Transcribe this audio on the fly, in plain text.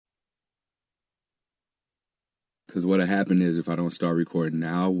Because what'll happen is if I don't start recording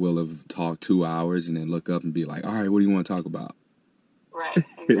now, we'll have talked 2 hours and then look up and be like, all right, what do you want to talk about? Right,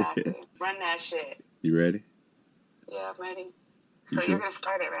 exactly. Run that shit. You ready? Yeah, I'm ready. So you're going to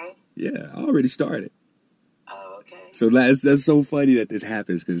start it, right? Yeah, I already started. Oh, okay. So that's so funny that this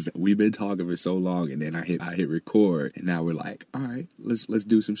happens because we've been talking for so long, and then I hit record, and now we're like, all right, let's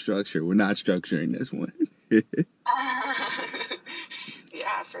do some structure. We're not structuring this one.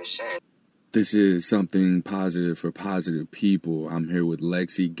 Yeah, for sure. This is something positive for positive people. I'm here with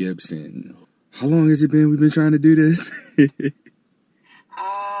Lexi Gibson. How long has it been we've been trying to do this? A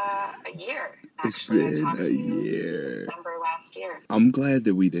year. Actually, It's been I talked a to you year. December last year. I'm glad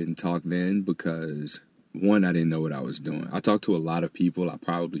that we didn't talk then because, one, I didn't know what I was doing. I talked to a lot of people I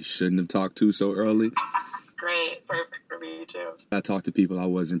probably shouldn't have talked to so early. Great. Perfect for me, too. I talked to people I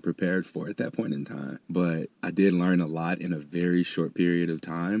wasn't prepared for at that point in time. But I did learn a lot in a very short period of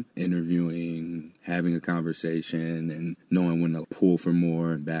time. Interviewing, having a conversation, and knowing when to pull for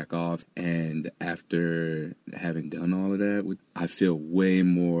more and back off. And after having done all of that, I feel way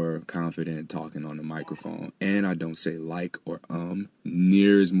more confident talking on the microphone. And I don't say like or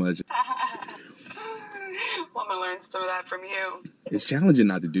near as much. Want to learn some of that from you. It's challenging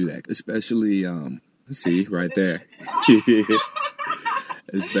not to do that, especially, see, right there.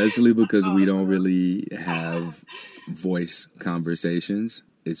 Especially because we don't really have voice conversations.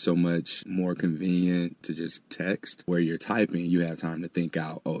 It's so much more convenient to just text. Where you're typing, you have time to think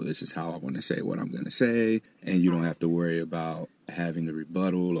out, oh, this is how I want to say what I'm going to say. And you don't have to worry about having to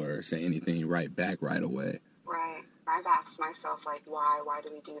rebuttal or say anything right back right away. Right. I've asked myself, like, why do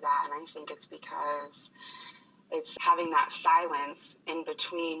we do that? And I think it's because it's having that silence in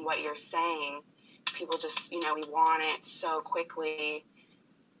between what you're saying. People just, we want it so quickly,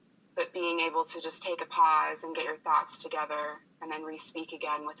 but being able to just take a pause and get your thoughts together and then re-speak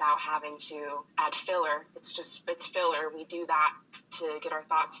again without having to add filler. It's filler. We do that to get our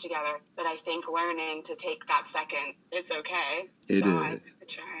thoughts together. But I think learning to take that second, it's okay. It is. I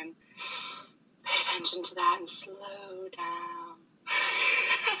try and pay attention to that and slow down.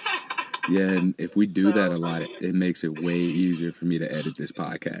 Yeah, and if we do that a lot, it makes it way easier for me to edit this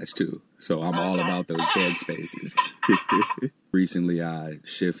podcast, too. So I'm all about those dead spaces. Recently, I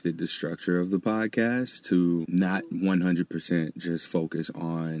shifted the structure of the podcast to not 100% just focus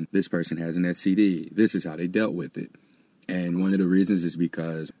on this person has an STD. This is how they dealt with it. And one of the reasons is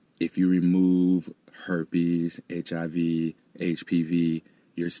because if you remove herpes, HIV, HPV,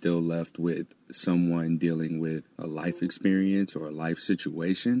 you're still left with someone dealing with a life experience or a life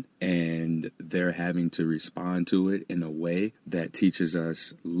situation, and they're having to respond to it in a way that teaches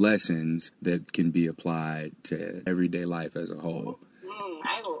us lessons that can be applied to everyday life as a whole.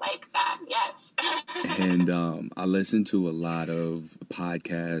 I like that, yes. And I listen to a lot of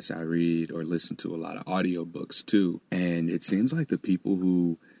podcasts, I read or listen to a lot of audiobooks too, and it seems like the people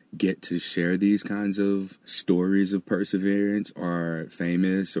who get to share these kinds of stories of perseverance are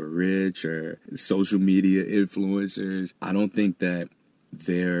famous or rich or social media influencers. I don't think that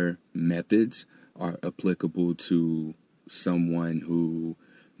their methods are applicable to someone who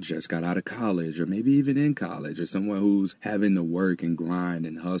just got out of college or maybe even in college, or someone who's having to work and grind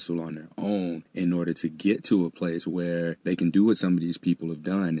and hustle on their own in order to get to a place where they can do what some of these people have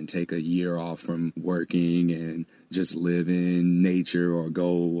done and take a year off from working and just live in nature or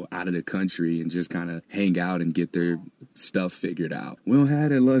go out of the country and just kind of hang out and get their stuff figured out. We don't have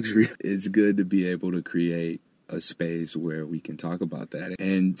that luxury. It's good to be able to create a space where we can talk about that.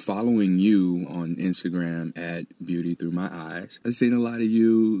 And following you on Instagram at Beauty Through My Eyes, I've seen a lot of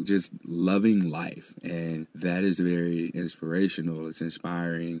you just loving life, and that is very inspirational. It's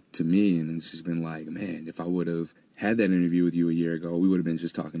inspiring to me, and it's just been like, man, if I would have had that interview with you a year ago, we would have been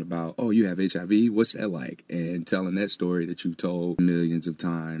just talking about, oh, you have HIV? What's that like? And telling that story that you've told millions of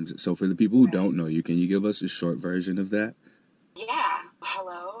times. So for the people who don't know you, can you give us a short version of that? Yeah.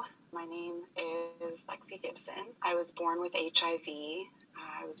 Hello. My name is Lexi Gibson. I was born with HIV.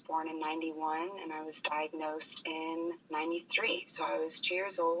 I was born in 91 and I was diagnosed in 93. So I was 2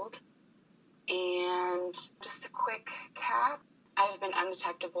 years old. And just a quick cap, I've been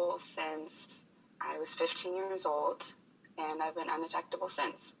undetectable since I was 15 years old, and I've been undetectable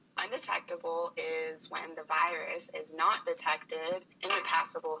since. Undetectable is when the virus is not detected in the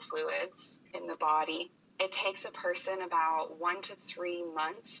passable fluids in the body. It takes a person about 1 to 3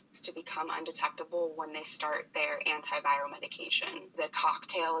 months to become undetectable when they start their antiviral medication. The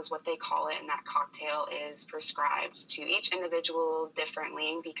cocktail is what they call it, and that cocktail is prescribed to each individual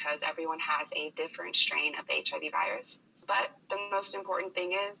differently because everyone has a different strain of the HIV virus. But the most important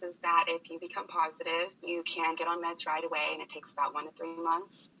thing is that if you become positive, you can get on meds right away, and it takes about 1 to 3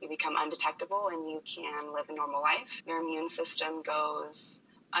 months. You become undetectable and you can live a normal life. Your immune system goes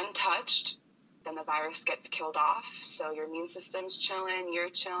untouched, then the virus gets killed off. So your immune system's chilling, you're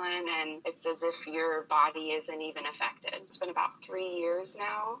chilling, and it's as if your body isn't even affected. It's been about 3 years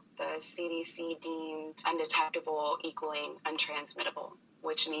now. The CDC deemed undetectable equaling untransmittable,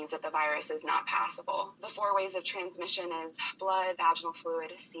 which means that the virus is not passable. The 4 ways of transmission is blood, vaginal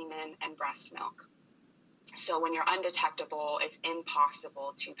fluid, semen, and breast milk. So when you're undetectable, it's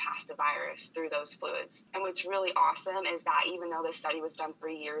impossible to pass the virus through those fluids. And what's really awesome is that even though this study was done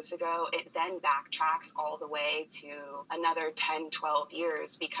 3 years ago, it then backtracks all the way to another 10, 12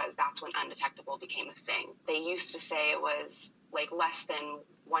 years, because that's when undetectable became a thing. They used to say it was like less than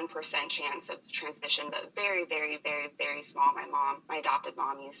 1% chance of transmission, but very, very, very, very small. My adopted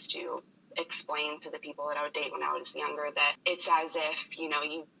mom used to explain to the people that I would date when I was younger that it's as if, you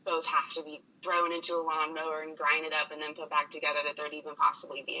both have to be thrown into a lawnmower and grind it up and then put back together, that there'd even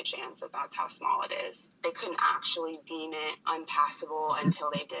possibly be a chance that that's how small it is. They couldn't actually deem it unpassable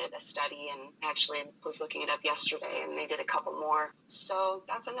until they did a study, and actually was looking it up yesterday, and they did a couple more. So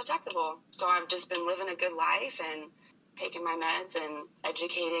that's undetectable. So I've just been living a good life and taking my meds and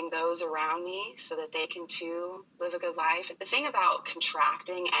educating those around me so that they can too live a good life. The thing about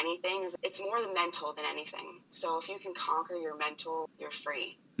contracting anything is it's more mental than anything. So if you can conquer your mental, you're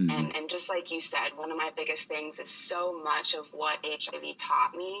free. Mm-hmm. And just like you said, one of my biggest things is so much of what HIV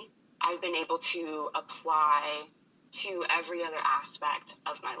taught me, I've been able to apply to every other aspect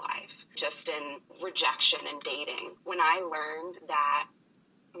of my life, just in rejection and dating. When I learned that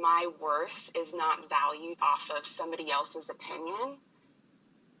my worth is not valued off of somebody else's opinion,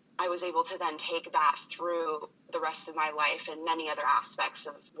 I was able to then take that through the rest of my life and many other aspects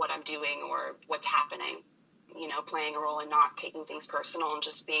of what I'm doing or what's happening, playing a role and not taking things personal, and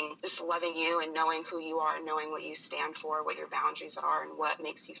just loving you and knowing who you are and knowing what you stand for, what your boundaries are, and what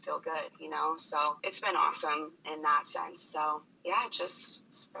makes you feel good, So it's been awesome in that sense. So yeah,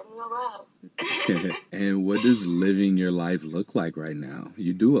 just spreading the love. And what does living your life look like right now?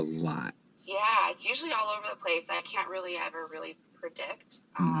 You do a lot. Yeah, it's usually all over the place. I can't really ever predict.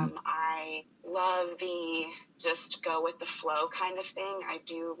 Mm-hmm. I love the just go with the flow kind of thing. I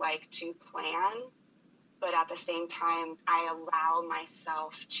do like to plan, but at the same time, I allow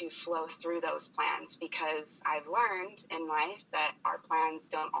myself to flow through those plans, because I've learned in life that our plans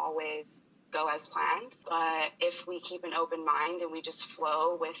don't always go as planned. But if we keep an open mind and we just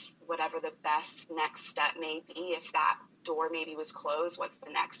flow with whatever the best next step may be, if that door maybe was closed, what's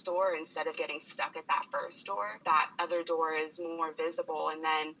the next door? Instead of getting stuck at that first door, that other door is more visible, and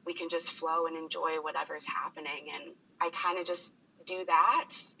then we can just flow and enjoy whatever's happening. And I kind of just do that,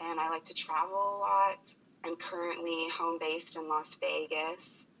 and I like to travel a lot. I'm currently home based in Las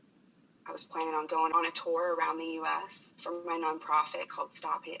Vegas. I was planning on going on a tour around the U.S. for my nonprofit called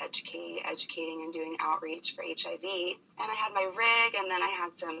Stop Hate educating and doing outreach for HIV. And I had my rig, and then I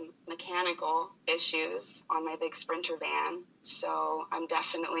had some mechanical issues on my big Sprinter van. So I'm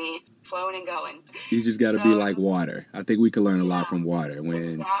definitely flowing and going. You just got to be like water. I think we can learn a lot from water.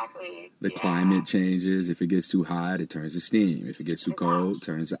 When the climate changes, if it gets too hot, it turns to steam. If it gets too cold, it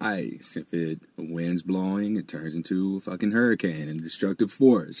turns to ice. If the wind's blowing, it turns into a fucking hurricane and destructive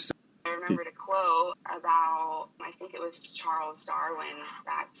force. I remembered a quote about, I think it was Charles Darwin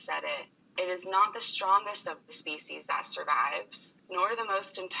that said it. It is not the strongest of the species that survives, nor the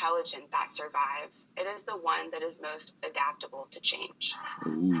most intelligent that survives. It is the one that is most adaptable to change.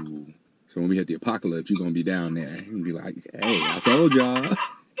 Ooh. So when we hit the apocalypse, you're going to be down there and be like, hey, I told y'all.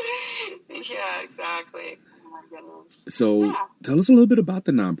 Yeah, exactly. Oh my goodness. So tell us a little bit about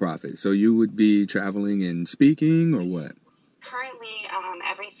the nonprofit. So you would be traveling and speaking, or what? Currently,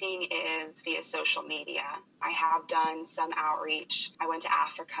 everything is via social media. I have done some outreach. I went to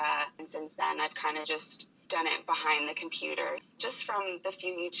Africa, and since then I've kind of just done it behind the computer. Just from the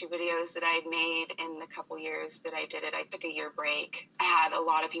few YouTube videos that I had made in the couple years that I did it, I took a year break. I had a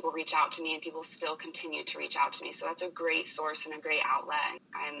lot of people reach out to me, and people still continue to reach out to me. So that's a great source and a great outlet.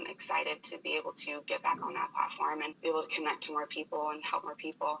 I'm excited to be able to get back on that platform and be able to connect to more people and help more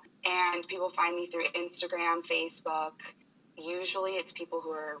people. And people find me through Instagram, Facebook. Usually it's people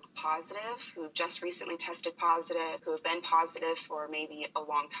who are positive, who just recently tested positive, who have been positive for maybe a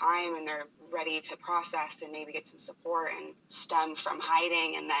long time, and they're ready to process and maybe get some support and stem from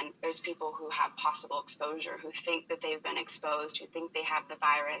hiding. And then there's people who have possible exposure, who think that they've been exposed, who think they have the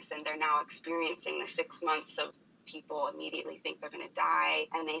virus, and they're now experiencing the 6 months of people immediately think they're going to die,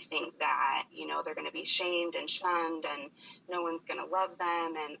 and they think that, you know, they're going to be shamed and shunned and no one's going to love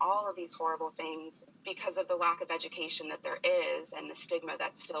them, and all of these horrible things because of the lack of education that there is and the stigma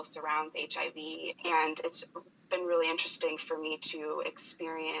that still surrounds HIV. And it's been really interesting for me to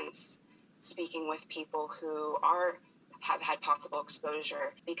experience speaking with people who have had possible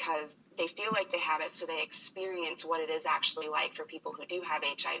exposure, because they feel like they have it, so they experience what it is actually like for people who do have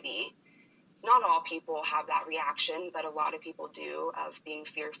HIV. Not all people have that reaction, but a lot of people do, of being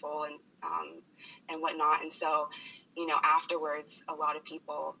fearful and whatnot. And so, you know, afterwards, a lot of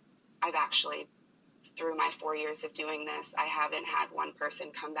people, I've actually, through my 4 years of doing this, I haven't had one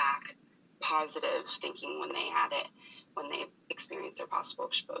person come back positive thinking when they had it, when they experienced their possible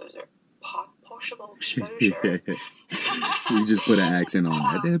exposure. Possible exposure. We just put an accent on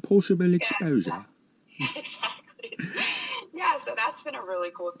that. Their possible exposure. Yeah, exactly. Yeah, so that's been a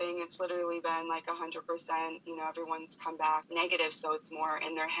really cool thing. It's literally been like 100%, you know, everyone's come back negative, so it's more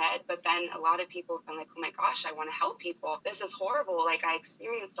in their head. But then a lot of people have been like, oh my gosh, I want to help people. This is horrible. Like, I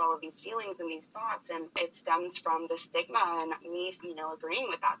experienced all of these feelings and these thoughts, and it stems from the stigma and me, you know, agreeing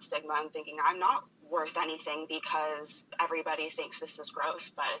with that stigma and thinking I'm not worth anything because everybody thinks this is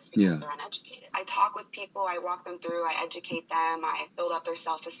gross, but it's because they're uneducated. I talk with people, I walk them through, I educate them, I build up their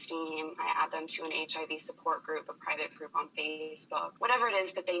self-esteem, I add them to an HIV support group, a private group on Facebook, whatever it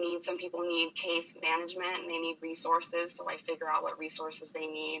is that they need. Some people need case management and they need resources, so I figure out what resources they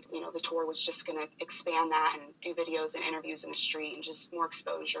need. You know, the tour was just going to expand that and do videos and interviews in the street and just more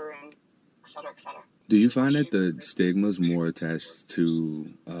exposure and et cetera, et cetera. Do you find that the stigma is more attached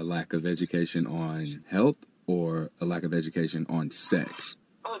to a lack of education on health or a lack of education on sex?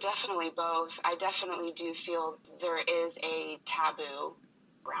 Oh, definitely both. I definitely do feel there is a taboo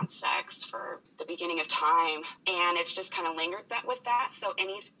around sex for the beginning of time, and it's just kind of lingered with that. So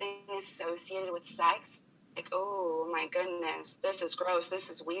anything associated with sex, like, oh my goodness, this is gross, this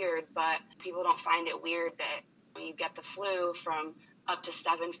is weird, but people don't find it weird that when you get the flu from up to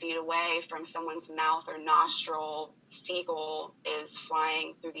 7 feet away from someone's mouth or nostril, fecal is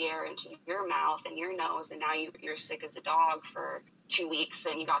flying through the air into your mouth and your nose, and now you're sick as a dog for 2 weeks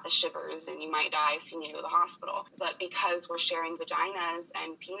and you got the shivers and you might die, so you need to go to the hospital. But because we're sharing vaginas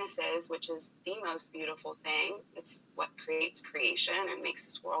and penises, which is the most beautiful thing, it's what creates creation and makes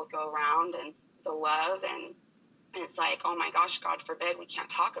this world go around, and the love, and it's like, oh my gosh, God forbid we can't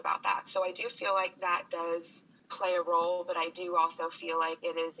talk about that. So I do feel like that does play a role, but I do also feel like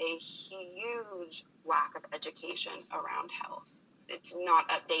it is a huge lack of education around health. It's not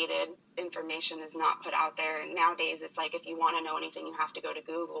updated. Information is not put out there. And nowadays, it's like if you want to know anything, you have to go to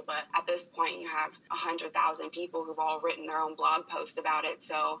Google. But at this point, you have 100,000 people who've all written their own blog post about it.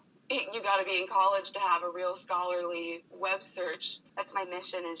 So you got to be in college to have a real scholarly web search. That's my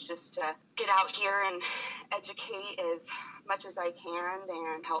mission, is just to get out here and educate as much as I can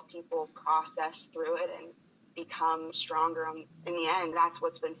and help people process through it and become stronger. In the end, that's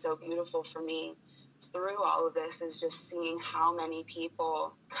what's been so beautiful for me through all of this, is just seeing how many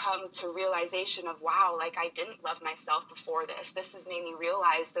people come to realization of, wow, like, I didn't love myself before this. This has made me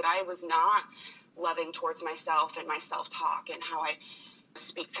realize that I was not loving towards myself and my self-talk and how I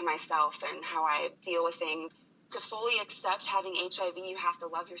speak to myself and how I deal with things. To fully accept having HIV, you have to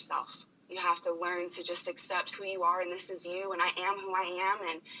love yourself. You have to learn to just accept who you are, and this is you, and I am who I am,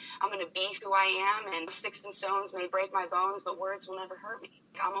 and I'm going to be who I am, and sticks and stones may break my bones, but words will never hurt me.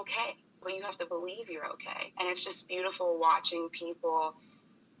 I'm okay. But you have to believe you're okay. And it's just beautiful watching people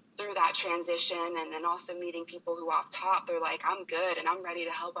through that transition, and then also meeting people who off top, they're like, I'm good and I'm ready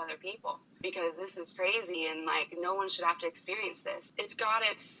to help other people because this is crazy and like no one should have to experience this. It's got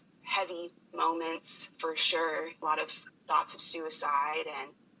its heavy moments for sure. A lot of thoughts of suicide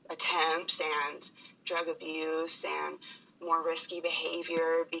and attempts and drug abuse and more risky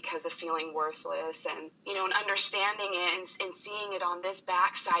behavior because of feeling worthless, and and understanding it and seeing it on this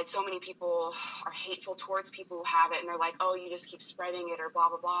backside. So many people are hateful towards people who have it, and they're like, oh, you just keep spreading it or blah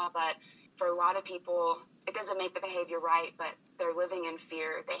blah blah. But for a lot of people, it doesn't make the behavior right, but they're living in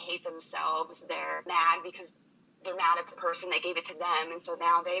fear. They hate themselves. They're mad because they're mad at the person that gave it to them, and so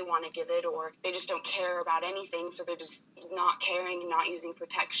now they want to give it, or they just don't care about anything, so they're just not caring and not using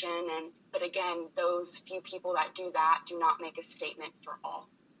protection. But again, those few people that do that do not make a statement for all.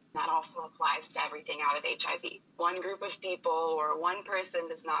 That also applies to everything out of HIV. One group of people or one person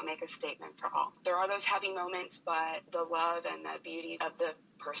does not make a statement for all. There are those heavy moments, but the love and the beauty of the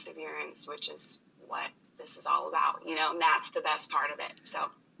perseverance, which is what this is all about, and that's the best part of it. So,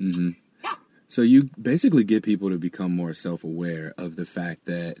 yeah. So you basically get people to become more self-aware of the fact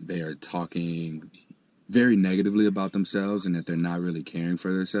that they are talking very negatively about themselves and that they're not really caring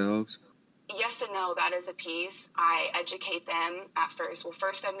for themselves. Yes and no, that is a piece. I educate them at first. Well,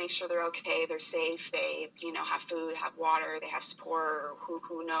 first I make sure they're okay, they're safe, they, have food, have water, they have support,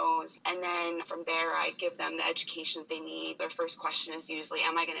 who knows. And then from there, I give them the education that they need. Their first question is usually,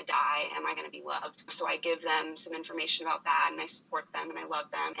 am I going to die? Am I going to be loved? So I give them some information about that, and I support them, and I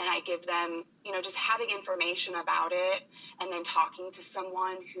love them. And I give them, just having information about it, and then talking to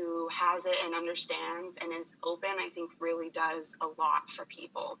someone who has it and understands and is open, I think really does a lot for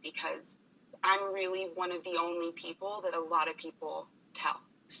people, because I'm really one of the only people that a lot of people tell.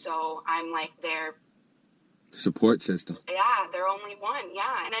 So I'm like their support system. Yeah, they're only one.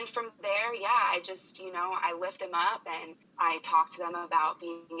 Yeah. And then from there, I just, I lift them up and I talk to them about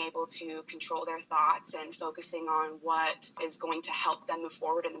being able to control their thoughts and focusing on what is going to help them move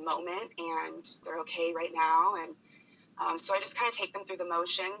forward in the moment. And they're okay right now. And so I just kind of take them through the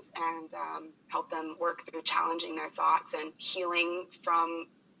motions and help them work through challenging their thoughts and healing from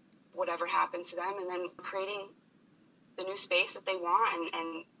whatever happened to them, and then creating the new space that they want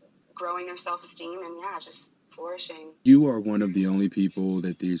and growing their self-esteem and just flourishing. You are one of the only people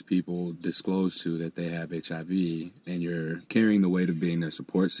that these people disclose to that they have HIV, and you're carrying the weight of being their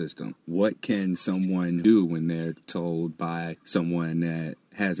support system. What can someone do when they're told by someone that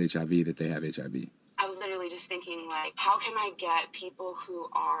has HIV that they have HIV? I was literally just thinking, like, how can I get people who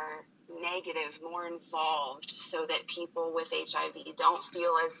are negative more involved so that people with HIV don't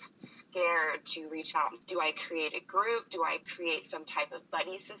feel as scared to reach out? Do I create a group? Do I create some type of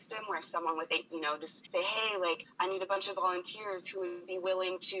buddy system where someone with just say, hey, like, I need a bunch of volunteers who would be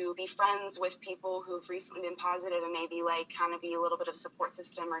willing to be friends with people who've recently been positive, and maybe like kind of be a little bit of a support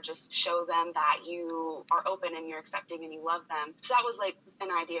system, or just show them that you are open and you're accepting and you love them. So that was like an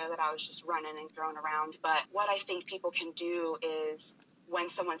idea that I was just running and throwing around. But what I think people can do is, when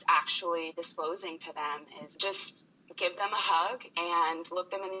someone's actually disclosing to them, is just give them a hug and look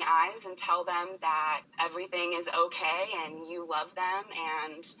them in the eyes and tell them that everything is okay and you love them,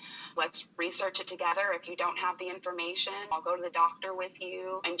 and let's research it together. If you don't have the information, I'll go to the doctor with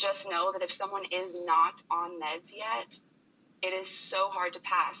you. And just know that if someone is not on meds yet, it is so hard to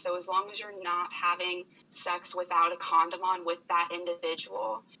pass. So as long as you're not having sex without a condom on with that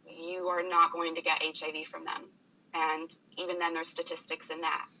individual, you are not going to get HIV from them. And even then, there's statistics in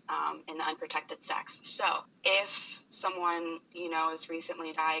that, in the unprotected sex. So if someone, is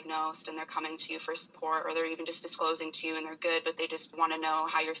recently diagnosed and they're coming to you for support, or they're even just disclosing to you and they're good, but they just want to know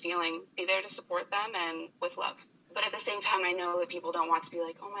how you're feeling, be there to support them and with love. But at the same time, I know that people don't want to be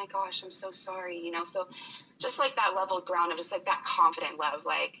like, oh my gosh, I'm so sorry, So just like that level ground of just like that confident love,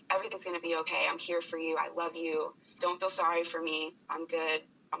 like, everything's going to be okay. I'm here for you. I love you. Don't feel sorry for me. I'm good.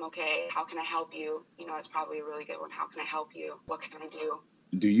 I'm okay. How can I help you? That's probably a really good one. How can I help you? What can I do?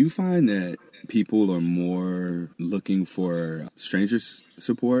 Do you find that people are more looking for strangers'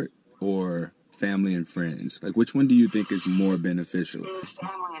 support or family and friends? Like, which one do you think is more beneficial?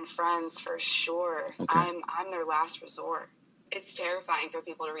 Family and friends, for sure. Okay. I'm their last resort. It's terrifying for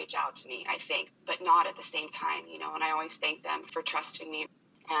people to reach out to me, I think, but not at the same time, and I always thank them for trusting me.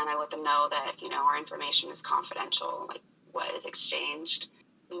 And I let them know that, our information is confidential, like what is exchanged.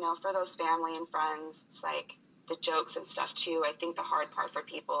 For those family and friends, it's like the jokes and stuff too. I think the hard part for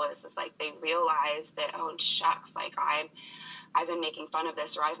people is like they realize that, oh shucks, like I've been making fun of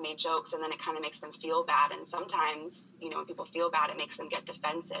this, or I've made jokes, and then it kind of makes them feel bad. And sometimes, when people feel bad, it makes them get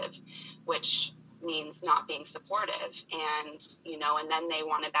defensive, which means not being supportive. And, and then they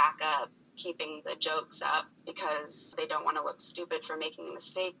want to back up keeping the jokes up because they don't want to look stupid for making a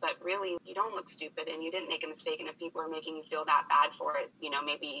mistake. But really, you don't look stupid, and you didn't make a mistake. And if people are making you feel that bad for it,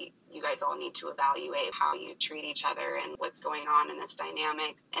 maybe you guys all need to evaluate how you treat each other and what's going on in this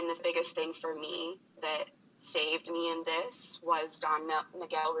dynamic. And the biggest thing for me that saved me in this was Don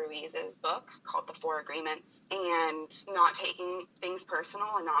Miguel Ruiz's book called The Four Agreements, and not taking things personal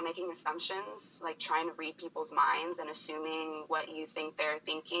and not making assumptions, like trying to read people's minds and assuming what you think they're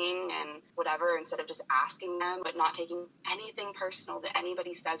thinking and whatever, instead of just asking them, but not taking anything personal that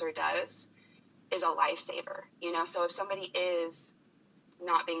anybody says or does, is a lifesaver. So if somebody is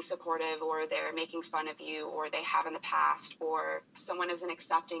not being supportive, or they're making fun of you, or they have in the past, or someone isn't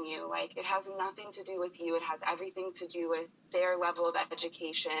accepting you, like, it has nothing to do with you. It has everything to do with their level of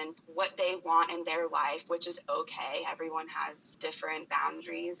education, what they want in their life, which is okay. Everyone has different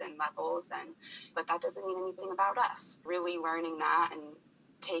boundaries and levels, but that doesn't mean anything about us. Really learning that and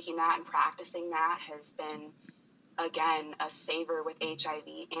taking that and practicing that has been, again, a saver with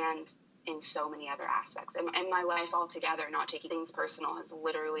HIV and in so many other aspects. And my life altogether, not taking things personal, is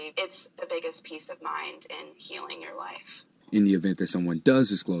literally, it's the biggest peace of mind in healing your life. In the event that someone does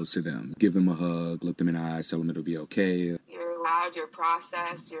disclose to them, give them a hug, look them in the eyes, tell them it'll be okay. You're allowed your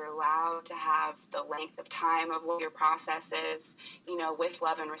process. You're allowed to have the length of time of what your process is, you know, with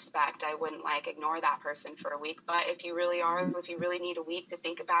love and respect. I wouldn't like ignore that person for a week. But if you really need a week to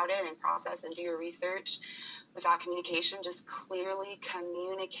think about it and process and do your research without communication, just clearly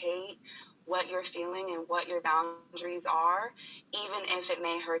communicate what you're feeling and what your boundaries are, even if it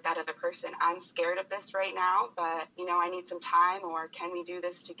may hurt that other person. I'm scared of this right now, but, you know, I need some time, or can we do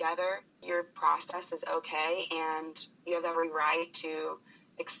this together? Your process is okay, and you have every right to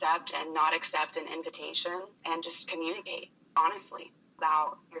accept and not accept an invitation, and just communicate honestly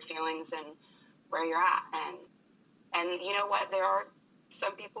about your feelings and where you're at. And you know what? There are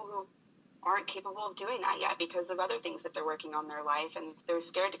some people who aren't capable of doing that yet because of other things that they're working on in their life, and they're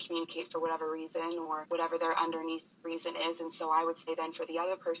scared to communicate for whatever reason or whatever their underneath reason is. And so I would say then for the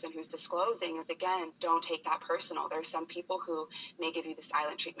other person who's disclosing is, again, don't take that personal. There's some people who may give you the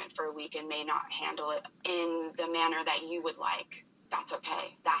silent treatment for a week and may not handle it in the manner that you would like. That's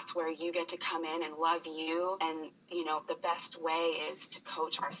okay. That's where you get to come in and love you. And, you know, the best way is to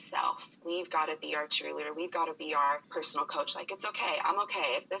coach ourselves. We've got to be our cheerleader. We've got to be our personal coach. Like, it's okay. I'm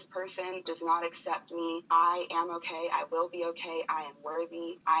okay. If this person does not accept me, I am okay. I will be okay. I am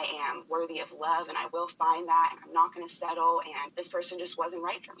worthy. I am worthy of love, and I will find that. And I'm not going to settle. And this person just wasn't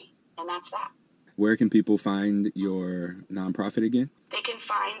right for me. And that's that. Where can people find your nonprofit again? They can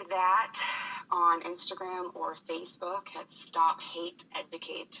find that on Instagram or Facebook at Stop Hate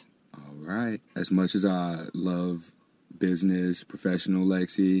Educate. All right. As much as I love business, professional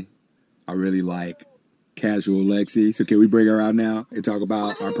Lexi, I really like casual Lexi. So can we bring her out now and talk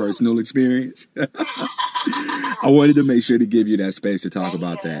about our personal experience? I wanted to make sure to give you that space to talk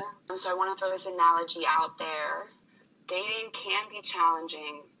about that. So I want to throw this analogy out there. Dating can be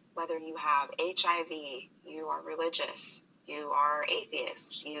challenging, whether you have HIV, you are religious, you are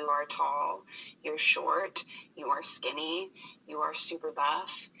atheist, you are tall, you're short, you are skinny, you are super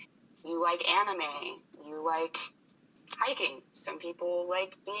buff, you like anime, you like hiking. Some people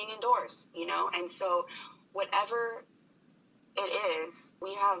like being indoors, you know? And so whatever it is,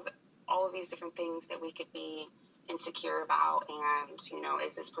 we have all of these different things that we could be insecure about. And, you know,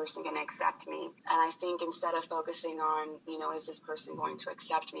 is this person going to accept me? And I think instead of focusing on, you know, is this person going to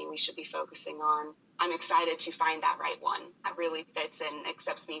accept me, we should be focusing on, I'm excited to find that right one that really fits and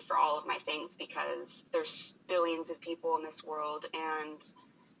accepts me for all of my things, because there's billions of people in this world, and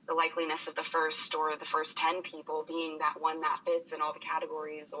the likeliness of the first or the first 10 people being that one that fits in all the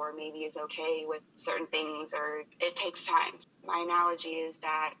categories, or maybe is okay with certain things, or it takes time. My analogy is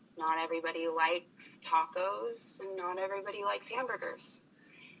that not everybody likes tacos and not everybody likes hamburgers,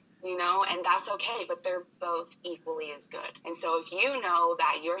 you know, and that's okay, but they're both equally as good. And so if you know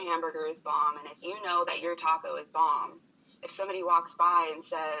that your hamburger is bomb, and if you know that your taco is bomb, if somebody walks by and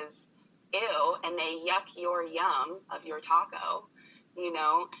says, ew, and they yuck your yum of your taco, you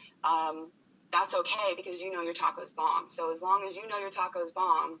know, that's okay, because you know your taco's bomb. So as long as you know your taco's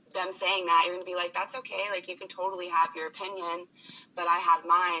bomb, them saying that, you're going to be like, that's okay. Like, you can totally have your opinion, but I have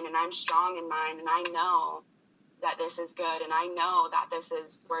mine, and I'm strong in mine, and I know that this is good, and I know that this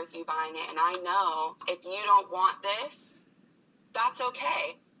is worth you buying it, and I know if you don't want this, that's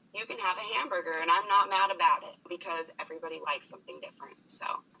okay. You can have a hamburger, and I'm not mad about it, because everybody likes something different. So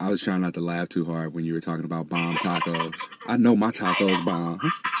I was trying not to laugh too hard when you were talking about bomb tacos. I know my taco's bomb.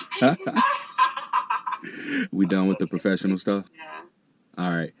 We done with the professional stuff? Yeah. All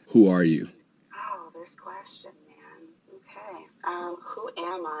right. Who are you? Oh, this question, man. Okay. Who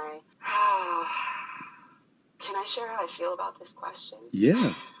am I? Can I share how I feel about this question?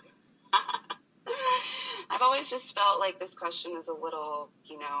 Yeah. I've always just felt like this question is a little,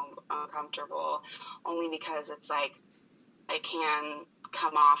 you know, uncomfortable, only because it's like it can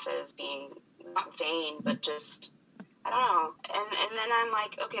come off as being not vain, but just, I don't know. And then I'm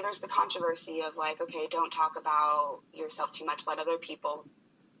like, okay, there's the controversy of like, okay, don't talk about yourself too much. Let other people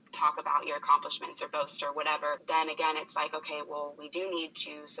talk about your accomplishments or boast or whatever. Then again, it's like, okay, well, we do need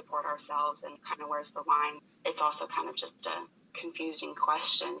to support ourselves, and kind of where's the line? It's also kind of just a confusing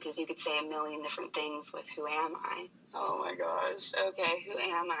question, because you could say a million different things with who am I? Oh my gosh. Okay, who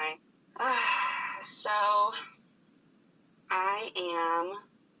am I? So I am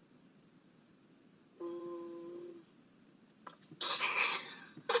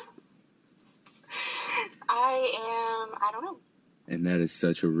I don't know. And that is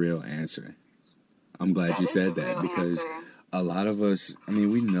such a real answer. I'm glad you said that, because a lot of us, I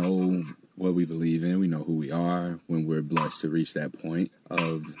mean, we know what we believe in. We know who we are when we're blessed to reach that point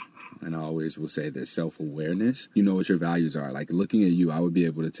of, and I always will say this, self-awareness. You know what your values are. Like, looking at you, I would be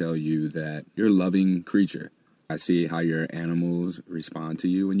able to tell you that you're a loving creature. I see how your animals respond to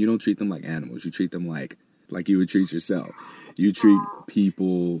you, and you don't treat them like animals. You treat them like you would treat yourself. you treat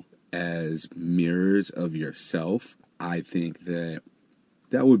people as mirrors of yourself, I think that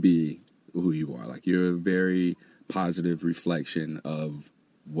would be who you are. Like, you're a very positive reflection of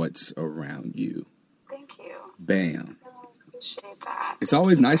what's around you. Thank you. Bam. I appreciate that. It's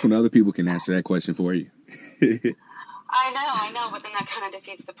always nice when other people can answer that question for you. I know, but then that kind of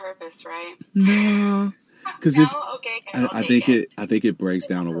defeats the purpose, right? No. Because No? it's, Okay, good. I think it breaks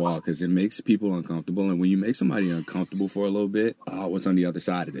down a wall, because it makes people uncomfortable, and when you make somebody uncomfortable for a little bit, what's on the other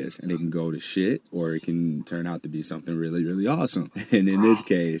side of this? And it can go to shit, or it can turn out to be something really, really awesome. And in this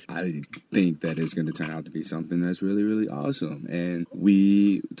case, I think that it's going to turn out to be something that's really, really awesome. And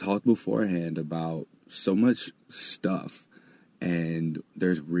we talked beforehand about so much stuff. And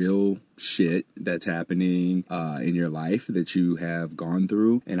there's real shit that's happening in your life that you have gone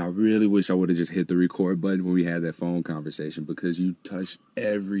through. And I really wish I would have just hit the record button when we had that phone conversation, because you touched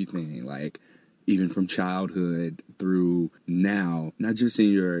everything, like even from childhood through now, not just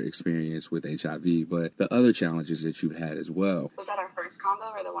in your experience with HIV, but the other challenges that you've had as well. Was that our first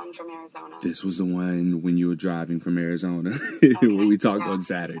combo or the one from Arizona? This was the one when you were driving from Arizona, when we talked on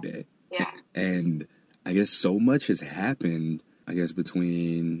Saturday. Yeah. And I guess so much has happened, I guess,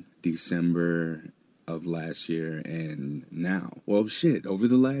 between December of last year and now. Well, shit, over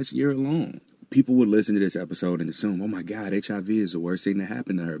the last year alone. People would listen to this episode and assume, oh my God, HIV is the worst thing to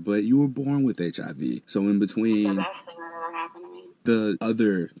happen to her. But you were born with HIV. So in between, It's the best thing that ever happened to me. The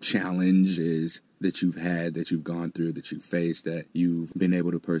other challenges that you've had, that you've gone through, that you've faced, that you've been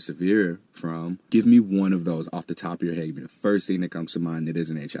able to persevere from, give me one of those off the top of your head. Give me the first thing that comes to mind that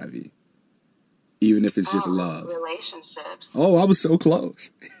isn't HIV. Even if it's just love. Relationships. Oh, I was so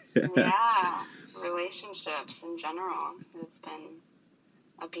close. Yeah. Relationships in general has been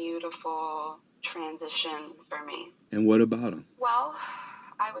a beautiful transition for me. And what about them? Well,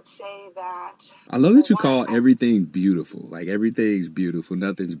 I would say that... I love that you call everything beautiful. Like, everything's beautiful.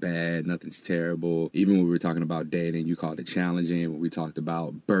 Nothing's bad. Nothing's terrible. Even when we were talking about dating, you called it challenging. When we talked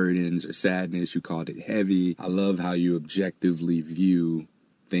about burdens or sadness, you called it heavy. I love how you objectively view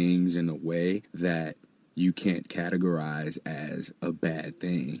things in a way that you can't categorize as a bad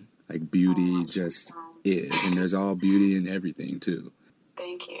thing. Like, beauty just is, and there's all beauty in everything too.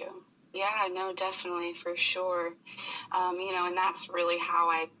 Thank you. Yeah, no, definitely, for sure. And that's really how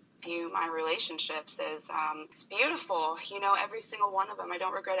I view my relationships is it's beautiful. Every single one of them. I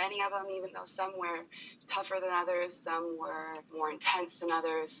don't regret any of them, even though some were tougher than others, some were more intense than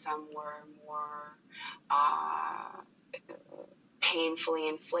others, some were more painfully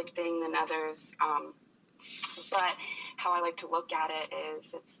inflicting than others. But how I like to look at it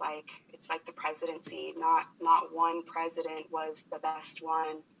is it's like the presidency. Not one president was the best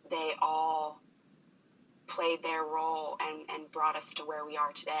one. They all played their role and brought us to where we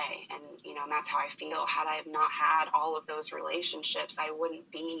are today. And, that's how I feel. Had I have not had all of those relationships, I wouldn't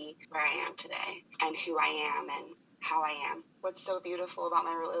be where I am today and who I am and how I am. What's so beautiful about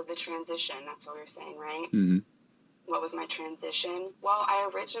the transition, that's what you're saying, right? Mm-hmm. What was my transition? Well, I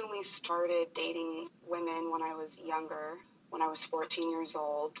originally started dating women when I was younger. When I was 14 years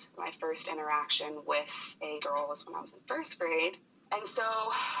old, my first interaction with a girl was when I was in first grade. And so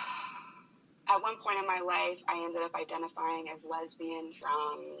at one point in my life, I ended up identifying as lesbian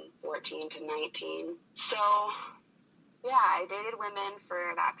from 14 to 19. So, yeah, I dated women for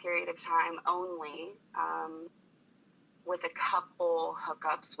that period of time only, with a couple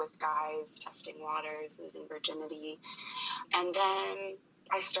hookups with guys, testing waters, losing virginity. And then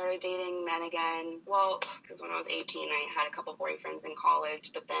I started dating men again. Well, because when I was 18, I had a couple boyfriends in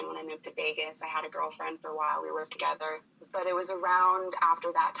college. But then when I moved to Vegas, I had a girlfriend for a while. We lived together. But it was around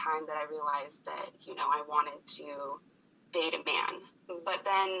after that time that I realized that, I wanted to date a man. But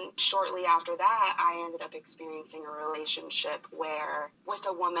then shortly after that, I ended up experiencing a relationship with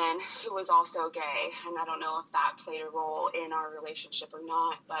a woman who was also gay. And I don't know if that played a role in our relationship or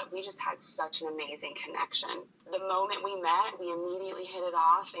not, but we just had such an amazing connection. The moment we met, we immediately hit it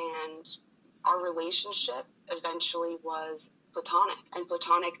off, and our relationship eventually was platonic. And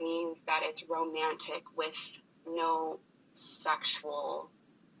platonic means that it's romantic with no sexual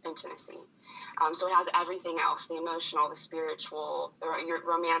intimacy. So it has everything else, the emotional, the spiritual, your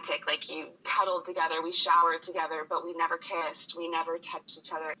romantic, like you cuddled together, we showered together, but we never kissed, we never touched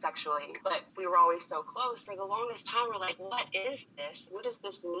each other sexually, but we were always so close. For the longest time, we're like, what is this? What does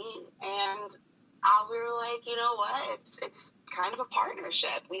this mean? And we were like, you know what? It's kind of a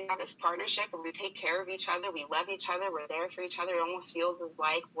partnership. We have this partnership where we take care of each other, we love each other, we're there for each other. It almost feels as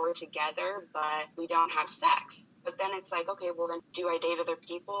like we're together, but we don't have sex. But then it's like, okay, well, then do I date other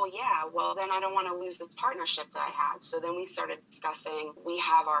people? Yeah. Well, then I don't want to lose this partnership that I had. So then we started discussing, we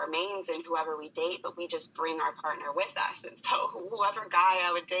have our mains and whoever we date, but we just bring our partner with us. And so whoever guy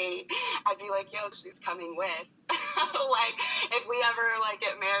I would date, I'd be like, yo, she's coming with. Like, if we ever like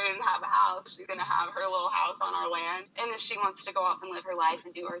get married and have a house, she's going to have her little house on our land. And if she wants to go off and live her life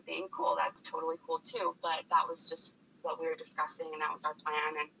and do her thing, cool. That's totally cool too. But that was just what we were discussing, and that was our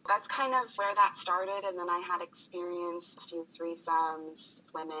plan, and that's kind of where that started. And then I had experienced a few threesomes,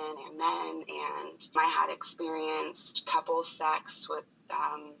 women and men, and I had experienced couples sex with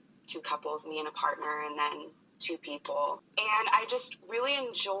two couples, me and a partner, and then two people, and I just really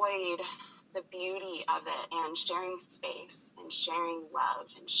enjoyed the beauty of it, and sharing space and sharing love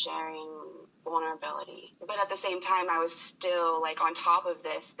and sharing vulnerability. But at the same time, I was still like on top of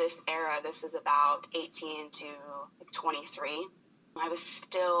this era. This is about 18 to 23. I was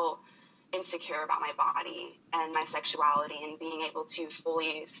still insecure about my body and my sexuality, and being able to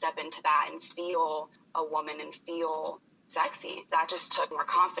fully step into that and feel a woman and feel sexy. That just took more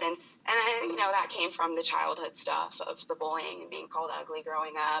confidence. And, that came from the childhood stuff of the bullying and being called ugly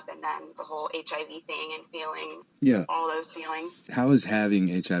growing up, and then the whole HIV thing and feeling all those feelings. How has having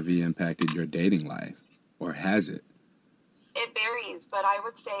HIV impacted your dating life, or has it? It varies, but I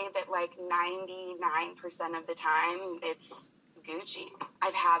would say that like 99% of the time it's Gucci.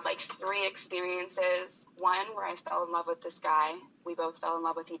 I've had like 3 experiences. One where I fell in love with this guy. We both fell in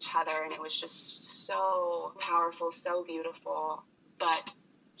love with each other, and it was just so powerful, so beautiful. But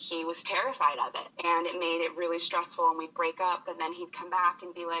he was terrified of it, and it made it really stressful, and we'd break up, and then he'd come back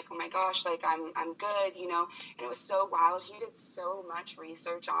and be like, oh my gosh, like I'm good, and it was so wild. He did so much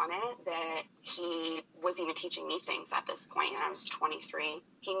research on it that he was even teaching me things at this point, and I was 23.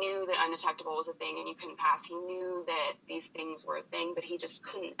 He knew that undetectable was a thing and you couldn't pass. He knew that these things were a thing, but he just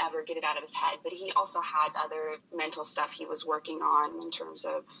couldn't ever get it out of his head. But he also had other mental stuff he was working on in terms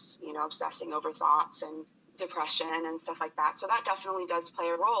of, obsessing over thoughts and depression and stuff like that. So that definitely does play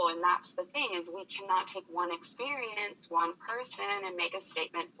a role. And that's the thing, is we cannot take one experience, one person, and make a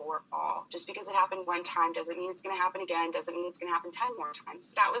statement for all. Just because it happened one time doesn't mean it's going to happen again, doesn't mean it's going to happen 10 more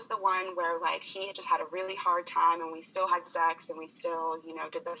times. That was the one where like he had just had a really hard time, and we still had sex, and we still,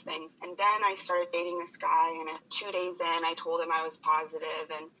 did those things. And then I started dating this guy, and 2 days in, I told him I was positive,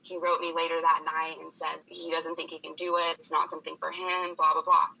 and he wrote me later that night and said he doesn't think he can do it. It's not something for him, blah, blah,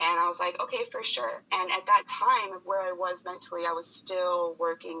 blah. And I was like, okay, for sure. And at that time of where I was mentally, I was still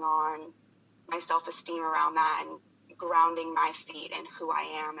working on my self-esteem around that, and grounding my feet in who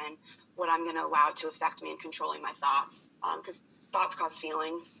I am and what I'm going to allow to affect me, and controlling my thoughts. Because thoughts cause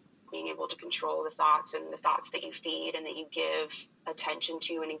feelings. Being able to control the thoughts, and the thoughts that you feed and that you give attention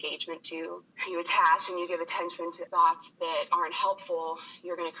to and engagement to. You attach and you give attention to thoughts that aren't helpful,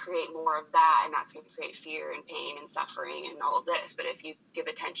 you're going to create more of that, and that's going to create fear and pain and suffering and all of this. But if you give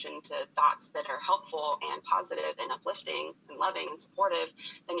attention to thoughts that are helpful and positive and uplifting and loving and supportive,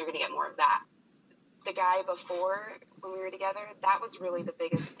 then you're going to get more of that. The guy before, when we were together, that was really the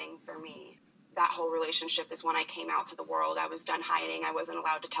biggest thing for me. That whole relationship is when I came out to the world. I was done hiding. I wasn't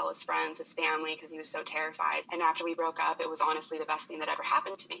allowed to tell his friends, his family, because he was so terrified. And after we broke up, it was honestly the best thing that ever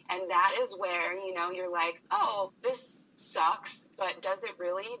happened to me. And that is where, you're like, oh, this sucks, but does it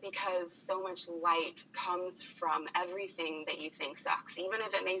really? Because so much light comes from everything that you think sucks. Even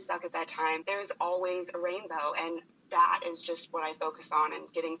if it may suck at that time, there's always a rainbow. And that is just what I focus on,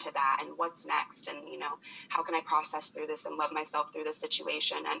 and getting to that, and what's next, and, how can I process through this and love myself through this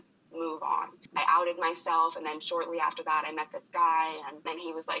situation and move on. I outed myself, and then shortly after that I met this guy, and then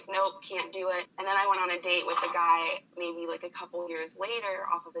he was like, nope, can't do it. And then I went on a date with a guy maybe like a couple years later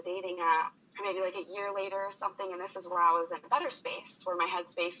off of a dating app, or maybe like a year later or something, and this is where I was in a better space, where my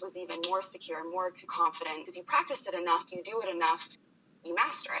headspace was even more secure, more confident, because you practice it enough, you do it enough, you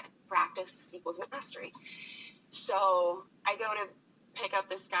master it. Practice equals mastery. So I go to pick up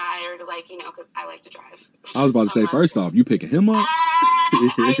this guy, or to because I like to drive. I was about to say, first off, you picking him up?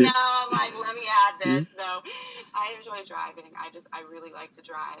 I know, I'm like, let me add this. No, I enjoy driving. I really like to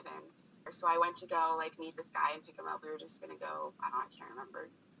drive. And so I went to go meet this guy and pick him up. We were just going to go, I can't remember,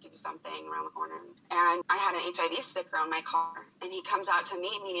 do something around the corner. And I had an HIV sticker on my car, and he comes out to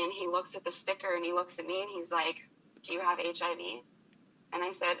meet me, and he looks at the sticker, and he looks at me, and he's like, do you have HIV? And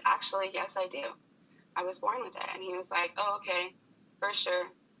I said, actually, yes, I do. I was born with it. And he was like, oh, okay, for sure.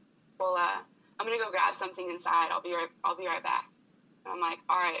 Well, I'm going to go grab something inside. I'll be right back. And I'm like,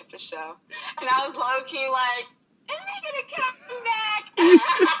 all right, for sure. And I was low-key like, is he going to come back?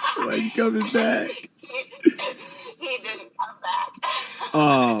 Like, coming back? He didn't come back.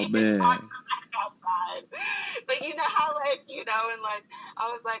 Oh, man. But you know how, and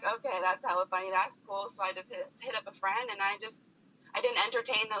I was like, okay, that's hella funny. That's cool. So I just hit up a friend, and I didn't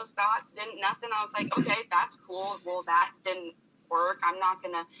entertain those thoughts, didn't nothing. I was like, okay, that's cool. Well, that didn't work. I'm not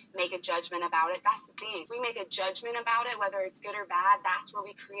going to make a judgment about it. That's the thing. If we make a judgment about it, whether it's good or bad, that's where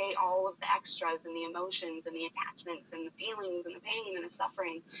we create all of the extras and the emotions and the attachments and the feelings and the pain and the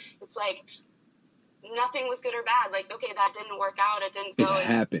suffering. It's like nothing was good or bad. Like, okay, that didn't work out. It didn't go. It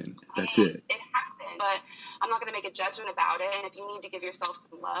happened. That's it. It happened. But I'm not going to make a judgment about it. And if you need to give yourself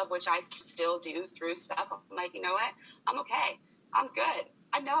some love, which I still do through stuff, I'm like, you know what? I'm okay. I'm good.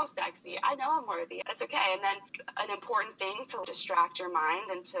 I know I'm sexy. I know I'm worthy. That's okay. And then an important thing to distract your mind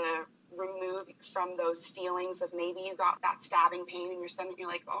and to remove from those feelings of maybe you got that stabbing pain in your stomach. You're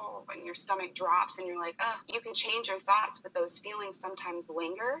like, oh, and your stomach drops and you're like, oh, you can change your thoughts, but those feelings sometimes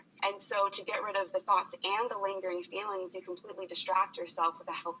linger. And so to get rid of the thoughts and the lingering feelings, you completely distract yourself with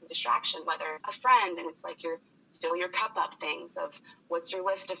a healthy distraction, whether a friend, and it's like you're fill your cup up things of what's your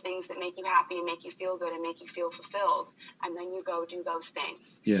list of things that make you happy and make you feel good and make you feel fulfilled. And then you go do those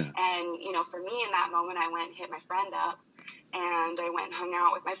things. Yeah. And, you know, for me in that moment, I went and hit my friend up and I went and hung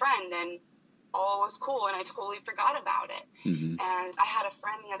out with my friend and all was cool. And I totally forgot about it. Mm-hmm. And I had a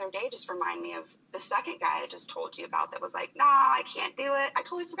friend the other day just remind me of the second guy I just told you about that was like, nah, I can't do it. I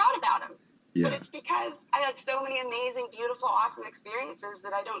totally forgot about him. Yeah. But it's because I had so many amazing, beautiful, awesome experiences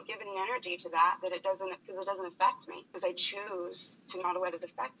that I don't give any energy to that it doesn't affect me, because I choose to not let it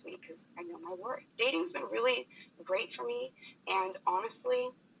affect me because I know my worth. Dating's been really great for me, and honestly,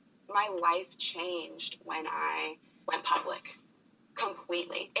 my life changed when I went public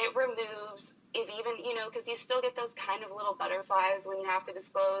completely. It removes, if even, you know, because you still get those kind of little butterflies when you have to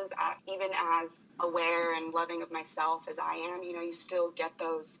disclose, even as aware and loving of myself as I am, you know, you still get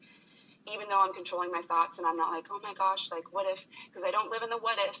those. Even though I'm controlling my thoughts and I'm not like, oh my gosh, like what if, because I don't live in the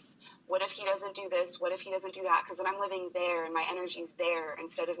what ifs, what if he doesn't do this, what if he doesn't do that, because then I'm living there and my energy's there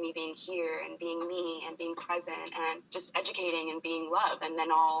instead of me being here and being me and being present and just educating and being love. And then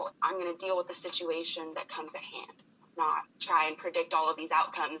I'm going to deal with the situation that comes at hand, not try and predict all of these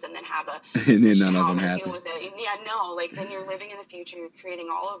outcomes and then have and then none of them happen. Deal with it. Yeah, no, like then you're living in the future, you're creating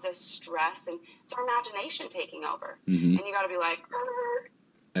all of this stress and it's our imagination taking over. Mm-hmm. And you got to be like,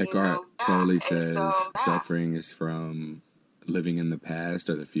 Eckhart totally says suffering is from living in the past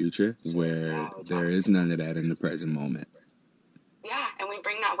or the future, where there is none of that in the present moment. Yeah, and we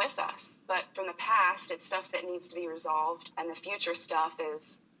bring that with us. But from the past, it's stuff that needs to be resolved, and the future stuff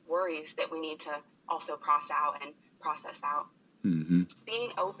is worries that we need to also process out. Mm-hmm.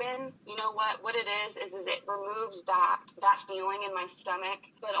 Being open, you know what it is it removes that feeling in my stomach,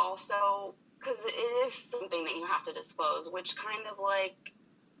 but also because it is something that you have to disclose, which kind of like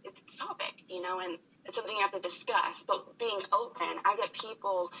it's a topic, you know, and it's something you have to discuss. But being open, I get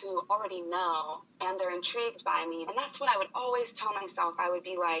people who already know and they're intrigued by me. And that's what I would always tell myself. I would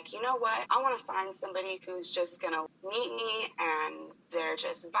be like, you know what? I want to find somebody who's just going to meet me and they're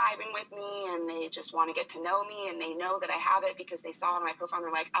just vibing with me and they just want to get to know me and they know that I have it because they saw it on my profile and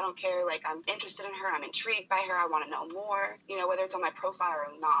they're like, I don't care. Like, I'm interested in her. I'm intrigued by her. I want to know more, you know, whether it's on my profile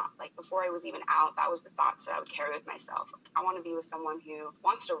or not. Like, before I was even out, that was the thoughts that I would carry with myself. I want to be with someone who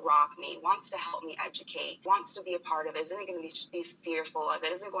wants to rock me, wants to help me educate, wants to be a part of it, isn't going to be fearful of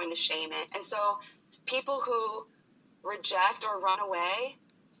it, isn't going to shame it. And so people who reject or run away,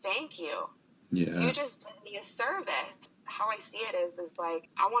 thank you. Yeah. You just did me a service. How I see it is like,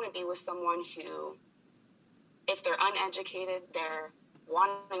 I want to be with someone who, if they're uneducated, they're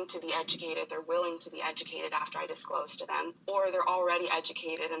wanting to be educated, they're willing to be educated after I disclose to them, or they're already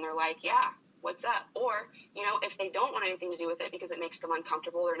educated and they're like, yeah, what's up? Or, you know, if they don't want anything to do with it because it makes them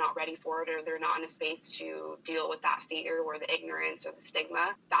uncomfortable, they're not ready for it, or they're not in a space to deal with that fear or the ignorance or the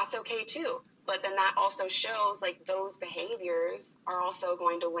stigma, that's okay too. But then that also shows like those behaviors are also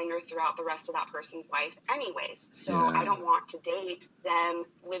going to linger throughout the rest of that person's life anyways. So yeah. I don't want to date them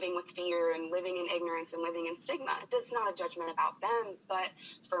living with fear and living in ignorance and living in stigma. It's not a judgment about them, but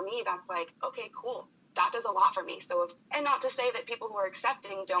for me, that's like, okay, cool. That does a lot for me. So, and not to say that people who are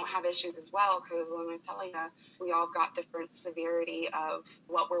accepting don't have issues as well, because let me tell you, we all got different severity of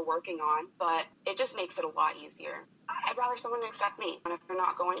what we're working on, but it just makes it a lot easier. I'd rather someone accept me, and if they're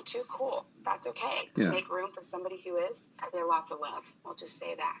not going to, cool. That's okay. Just make room for somebody who is. I get lots of love. I'll just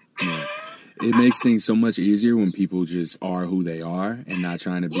say that. Yeah. It makes things so much easier when people just are who they are and not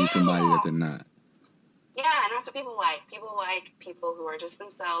trying to be somebody that they're not. Yeah, and that's what people like. People like people who are just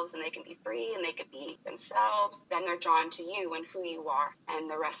themselves and they can be free and they can be themselves. Then they're drawn to you and who you are, and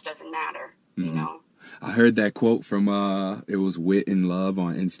the rest doesn't matter, you know? I heard that quote from it was Wit and Love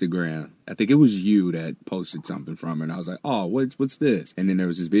on Instagram. I think it was you that posted something from it, and I was like, oh, what's this? And then there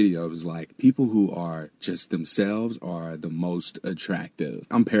was this video. It was like, people who are just themselves are the most attractive.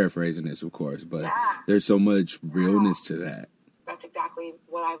 I'm paraphrasing this, of course, but Yeah. there's so much realness to that. That's exactly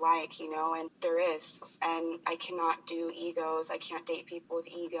what I like, and there is. And I cannot do egos. I can't date people with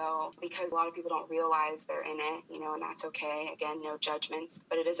ego because a lot of people don't realize they're in it, and that's okay. Again, no judgments,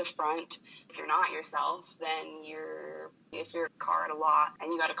 but it is a front. If you're not yourself, then if you're a car at a lot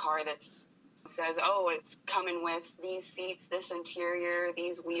and you got a car that's says, oh, it's coming with these seats, this interior,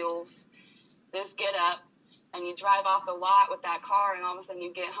 these wheels, this get up, and you drive off the lot with that car, and all of a sudden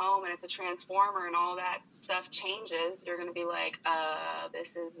you get home and it's a transformer and all that stuff changes, you're going to be like,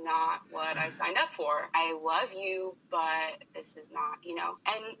 this is not what I signed up for. I love you, but this is not,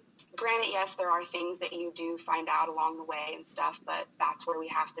 And granted, yes, there are things that you do find out along the way and stuff, but that's where we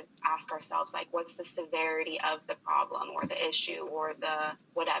have to ask ourselves, like, what's the severity of the problem or the issue or the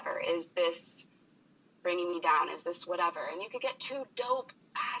whatever? Is this bringing me down? Is this whatever? And you could get two dope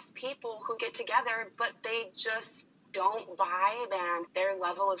ass people who get together, but they just don't vibe and their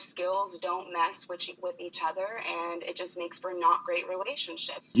level of skills don't mesh with each other, and it just makes for not great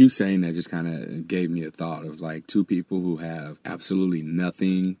relationship. You saying that just kind of gave me a thought of like two people who have absolutely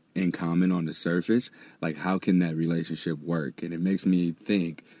nothing in common on the surface. Like, how can that relationship work? And it makes me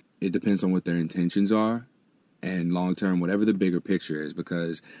think it depends on what their intentions are and long term, whatever the bigger picture is,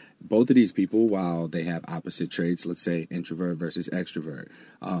 because both of these people, while they have opposite traits, let's say introvert versus extrovert,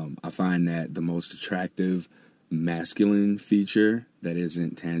 I find that the most attractive masculine feature that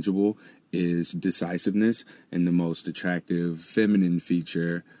isn't tangible is decisiveness, and the most attractive feminine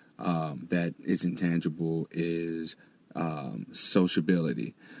feature that isn't tangible is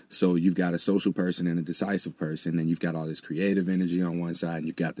sociability. So you've got a social person and a decisive person, and you've got all this creative energy on one side, and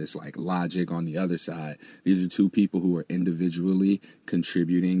you've got this like logic on the other side. These are two people who are individually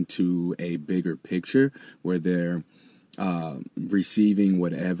contributing to a bigger picture where they're receiving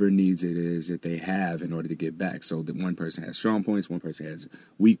whatever needs it is that they have in order to get back. So that one person has strong points, one person has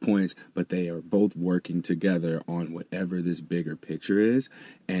weak points, but they are both working together on whatever this bigger picture is.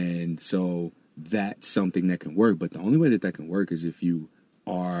 And so that's something that can work. But the only way that can work is if you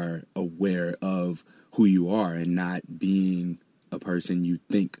are aware of who you are and not being a person you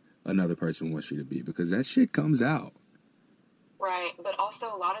think another person wants you to be, because that shit comes out. Right, but also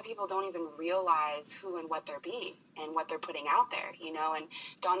a lot of people don't even realize who and what they're being and what they're putting out there, and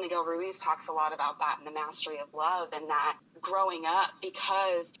Don Miguel Ruiz talks a lot about that in The Mastery of Love, and that growing up,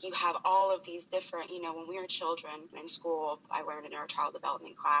 because you have all of these different, when we were children in school, I learned in our child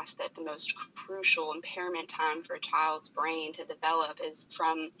development class that the most crucial impairment time for a child's brain to develop is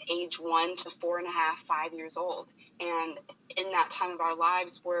from age 1 to 4.5, 5 years old. And in that time of our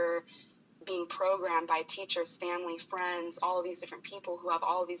lives, we're being programmed by teachers, family, friends, all of these different people who have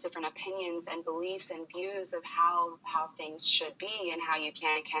all of these different opinions and beliefs and views of how things should be and how you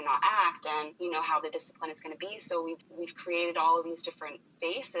can and cannot act, and how the discipline is going to be. So we've created all of these different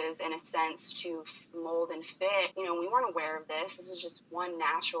faces in a sense to mold and fit. We weren't aware of this. This is just one,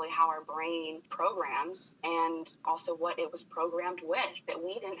 naturally how our brain programs, and also what it was programmed with that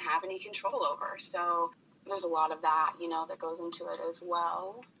we didn't have any control over. So there's a lot of that, that goes into it as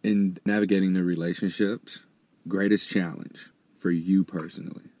well. In navigating the relationships, greatest challenge for you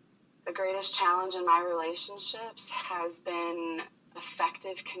personally? The greatest challenge in my relationships has been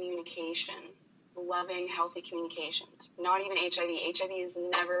effective communication, loving, healthy communication. Not even HIV. HIV is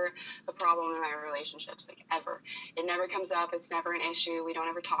never a problem in my relationships, like ever. It never comes up. It's never an issue. We don't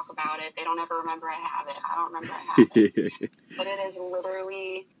ever talk about it. They don't ever remember I have it. I don't remember I have it. But it is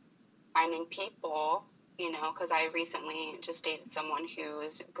literally finding people, because I recently just dated someone who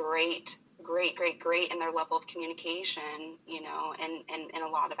is great in their level of communication, and in a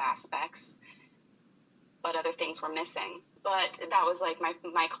lot of aspects, but other things were missing. But that was like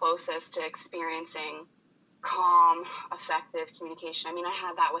my closest to experiencing calm, effective communication. I mean, I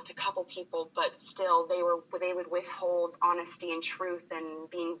had that with a couple people, but still they would withhold honesty and truth and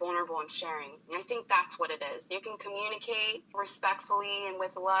being vulnerable and sharing. And I think that's what it is. You can communicate respectfully and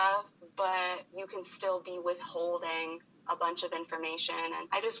with love, but you can still be withholding a bunch of information. And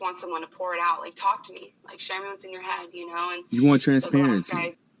I just want someone to pour it out, like talk to me, like share me what's in your head, And you want transparency. So the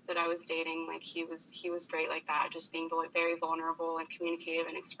last guy that I was dating, like he was great like that, just being very vulnerable and communicative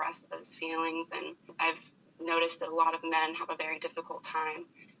and express those feelings. And I've noticed that a lot of men have a very difficult time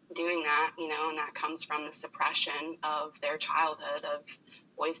doing that, and that comes from the suppression of their childhood of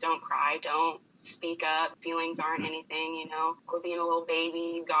boys don't cry, don't speak up, feelings aren't anything, quit being a little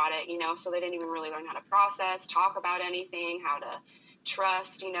baby, you got it, so they didn't even really learn how to process, talk about anything, how to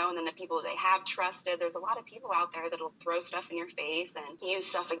trust, and then the people they have trusted. There's a lot of people out there that'll throw stuff in your face and use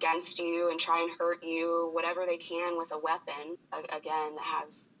stuff against you and try and hurt you, whatever they can with a weapon, again, that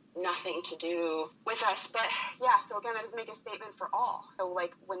has nothing to do with us. But yeah, so again, that doesn't make a statement for all. So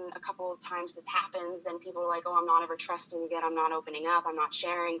like when a couple of times this happens, then people are like, oh, I'm not ever trusting again, I'm not opening up, I'm not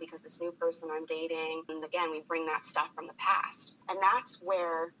sharing because this new person I'm dating. And again, we bring that stuff from the past. And that's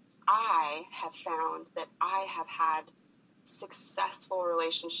where I have found that I have had successful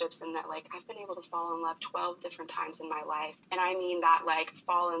relationships, and that like I've been able to fall in love 12 different times in my life. And I mean that like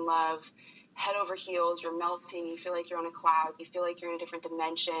fall in love head over heels, you're melting, you feel like you're on a cloud, you feel like you're in a different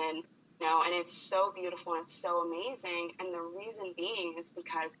dimension, and it's so beautiful and it's so amazing. And the reason being is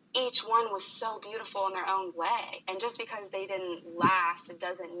because each one was so beautiful in their own way. And just because they didn't last, it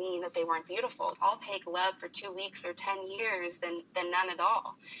doesn't mean that they weren't beautiful. I'll take love for 2 weeks or 10 years than none at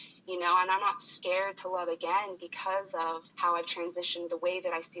all. And I'm not scared to love again because of how I've transitioned, the way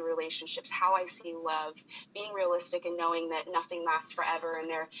that I see relationships, how I see love, being realistic and knowing that nothing lasts forever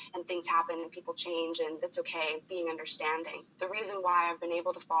and things happen and people change and it's okay, being understanding. The reason why I've been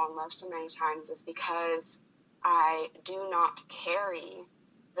able to fall in love so many times is because I do not carry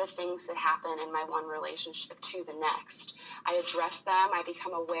the things that happen in my one relationship to the next. I address them. I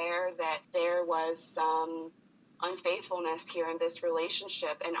become aware that there was some unfaithfulness here in this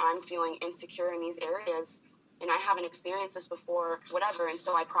relationship and I'm feeling insecure in these areas and I haven't experienced this before, whatever. And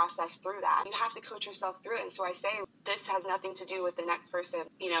so I process through that. You have to coach yourself through it. And so I say, this has nothing to do with the next person.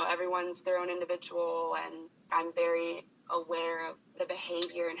 Everyone's their own individual, and I'm very aware of the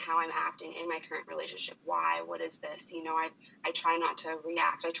behavior and how I'm acting in my current relationship. Why? What is this? I try not to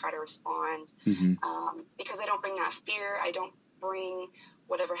react. I try to respond because I don't bring that fear. I don't bring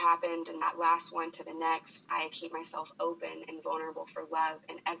whatever happened in that last one to the next. I keep myself open and vulnerable for love.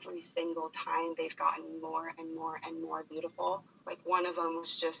 And every single time they've gotten more and more and more beautiful. Like one of them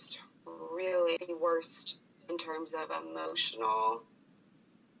was just really the worst in terms of emotional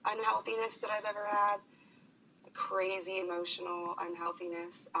unhealthiness that I've ever had. Crazy emotional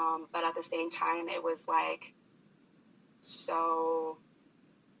unhealthiness. But at the same time, it was like so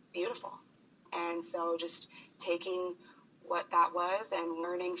beautiful. And so just taking what that was and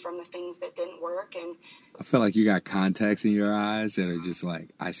learning from the things that didn't work. And I feel like you got contacts in your eyes that are just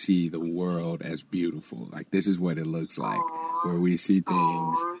like, I see the world as beautiful. Like this is what it looks like. Where we see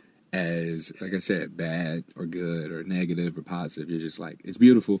things as, like I said, bad or good or negative or positive. You're just like, it's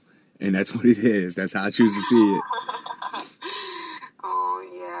beautiful. And that's what it is. That's how I choose to see it. Oh,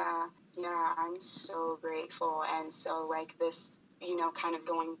 yeah. Yeah, I'm so grateful. And so, like, this, kind of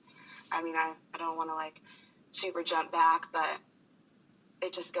going, I don't want to, like, super jump back, but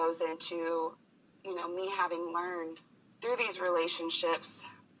it just goes into, me having learned through these relationships.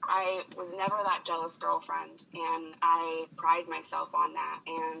 I was never that jealous girlfriend, and I pride myself on that.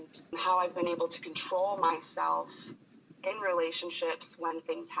 And how I've been able to control myself in relationships when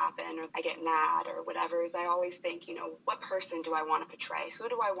things happen or I get mad or whatever is I always think, what person do I want to portray? Who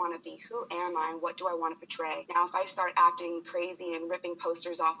do I want to be? Who am I? What do I want to portray? Now, if I start acting crazy and ripping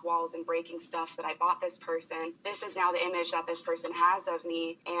posters off walls and breaking stuff that I bought this person, this is now the image that this person has of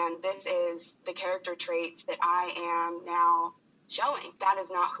me. And this is the character traits that I am now showing. That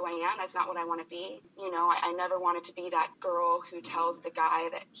is not who I am. That's not what I want to be. I never wanted to be that girl who tells the guy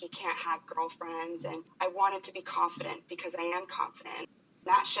that he can't have girlfriends. And I wanted to be confident because I am confident.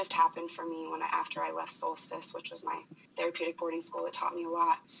 That shift happened for me after I left Solstice, which was my therapeutic boarding school that taught me a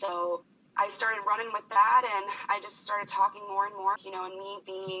lot. So I started running with that, and I just started talking more and more, and me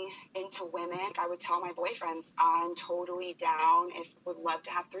being into women, I would tell my boyfriends, I'm totally down would love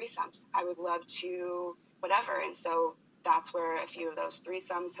to have threesomes. I would love to whatever. And so that's where a few of those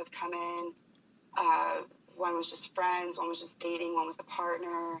threesomes have come in. One was just friends, one was just dating, one was the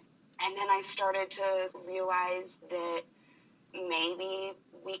partner. And then I started to realize that maybe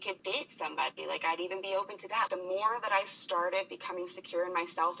we could date somebody. Like I'd even be open to that. The more that I started becoming secure in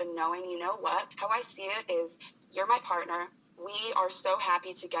myself and knowing, how I see it is you're my partner. We are so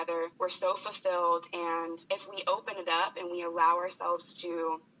happy together. We're so fulfilled. And if we open it up and we allow ourselves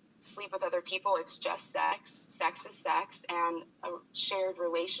to sleep with other people, it's just sex. Sex is sex, and a shared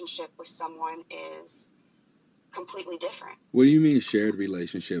relationship with someone is completely different. What do you mean shared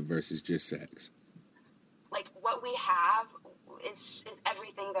relationship versus just sex? Like what we have is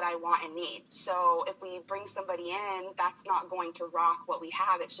everything that I want and need. So if we bring somebody in, that's not going to rock what we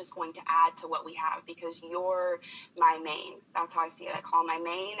have. It's just going to add to what we have because you're my main. That's how I see it. I call my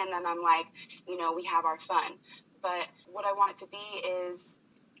main, and then I'm like, we have our fun. But what I want it to be is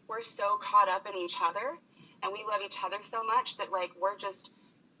we're so caught up in each other and we love each other so much that like we're just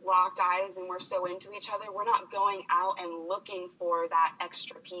locked eyes and we're so into each other, we're not going out and looking for that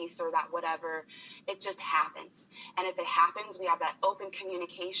extra piece or that whatever. It just happens. And if it happens, we have that open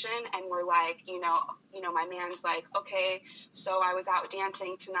communication, and we're like, my man's like, okay, so I was out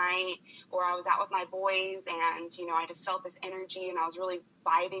dancing tonight, or I was out with my boys, and, I just felt this energy and I was really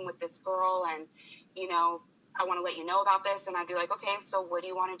vibing with this girl, and, I want to let you know about this. And I'd be like, okay, so what do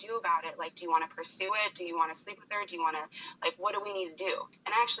you want to do about it? Like, do you want to pursue it? Do you want to sleep with her? Do you want to, like, what do we need to do?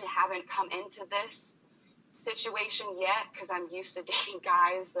 And I actually haven't come into this situation yet, because I'm used to dating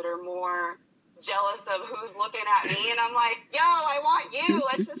guys that are more jealous of who's looking at me. And I'm like, yo, I want you.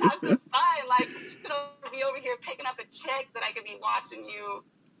 Let's just have some fun. Like, you could be over here picking up a chick that I could be watching you.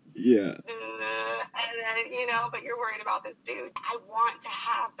 Yeah. And then, but you're worried about this dude. I want to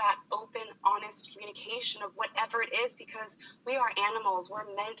have that open, honest communication of whatever it is, because we are animals.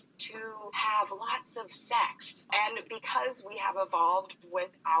 We're meant to have lots of sex. And because we have evolved with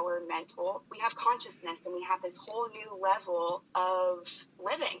our mental, we have consciousness, and we have this whole new level of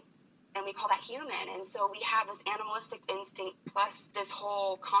living. And we call that human. And so we have this animalistic instinct plus this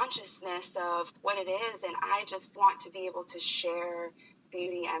whole consciousness of what it is. And I just want to be able to share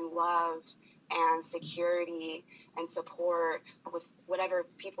beauty and love and security and support with whatever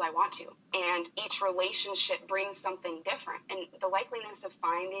people I want to. And each relationship brings something different. And the likeliness of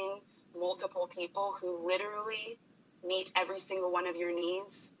finding multiple people who literally meet every single one of your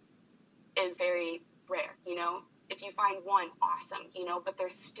needs is very rare, If you find one, awesome, but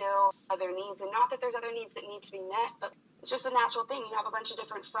there's still other needs. And not that there's other needs that need to be met, but it's just a natural thing. You have a bunch of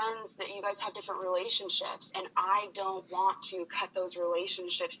different friends that you guys have different relationships. And I don't want to cut those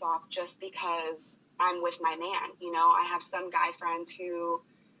relationships off just because I'm with my man. I have some guy friends who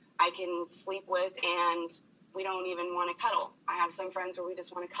I can sleep with and we don't even want to cuddle. I have some friends where we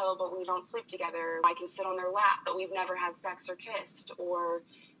just want to cuddle, but we don't sleep together. I can sit on their lap, but we've never had sex or kissed. Or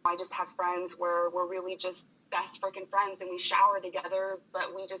I just have friends where we're really just best freaking friends and we shower together,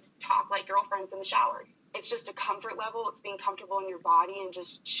 but we just talk like girlfriends in the shower. It's just a comfort level. It's being comfortable in your body and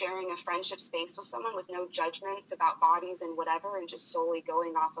just sharing a friendship space with someone with no judgments about bodies and whatever, and just solely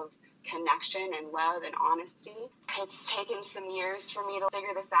going off of connection and love and honesty. It's taken some years for me to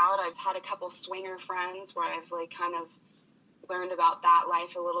figure this out. I've had a couple swinger friends where I've kind of learned about that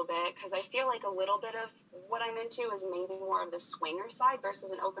life a little bit, because I feel like a little bit of what I'm into is maybe more of the swinger side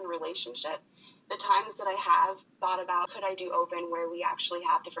versus an open relationship. The times that I have thought about, could I do open where we actually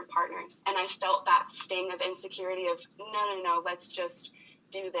have different partners? And I felt that sting of insecurity of, no, let's just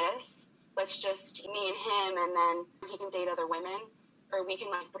do this. Let's just me and him, and then he can date other women, or we can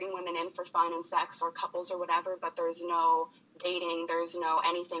bring women in for fun and sex or couples or whatever, but there's no dating, there's no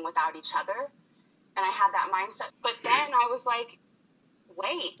anything without each other. And I had that mindset. But then I was like,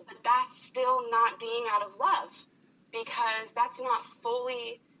 wait, but that's still not being out of love, because that's not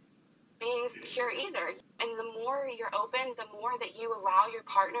fully being secure either. And the more you're open, the more that you allow your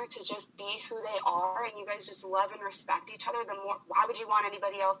partner to just be who they are, and you guys just love and respect each other, the more, why would you want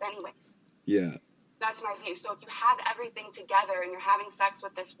anybody else anyways? Yeah. That's my view. So if you have everything together and you're having sex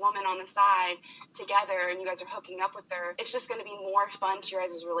with this woman on the side together and you guys are hooking up with her, it's just going to be more fun to your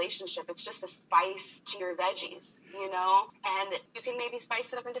guys' relationship. It's just a spice to your veggies, And you can maybe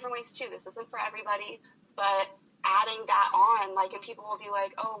spice it up in different ways too. This isn't for everybody, but adding that on, and people will be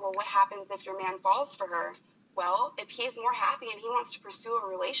like, oh, well, what happens if your man falls for her? Well, if he's more happy and he wants to pursue a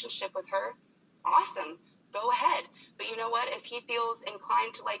relationship with her, awesome. Go ahead. But you know what? If he feels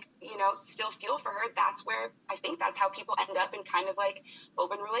inclined to still feel for her, that's where I think that's how people end up in kind of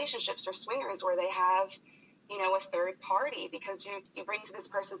open relationships or swingers, where they have, a third party, because you bring to this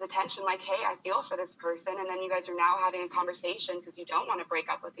person's attention, hey, I feel for this person. And then you guys are now having a conversation because you don't want to break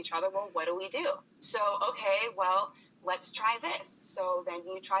up with each other. Well, what do we do? So, okay, well, let's try this. So then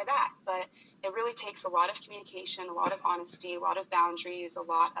you try that. But it really takes a lot of communication, a lot of honesty, a lot of boundaries, a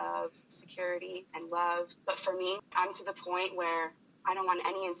lot of security and love. But for me, I'm to the point where I don't want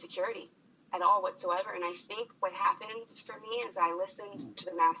any insecurity at all whatsoever. And I think what happened for me is I listened to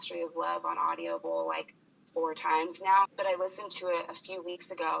the Mastery of Love on Audible 4 times now, but I listened to it a few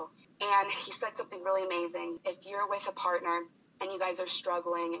weeks ago, and he said something really amazing. If you're with a partner and you guys are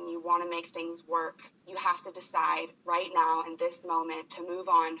struggling and you want to make things work, you have to decide right now in this moment to move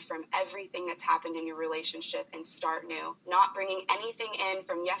on from everything that's happened in your relationship and start new, not bringing anything in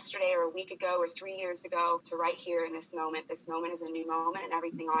from yesterday or a week ago or 3 years ago to right here in this moment. This moment is a new moment and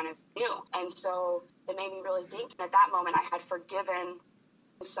everything on is new. And so it made me really think. At that moment, I had forgiven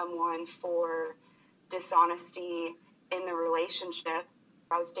someone for dishonesty in the relationship.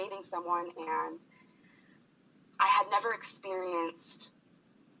 I was dating someone and I had never experienced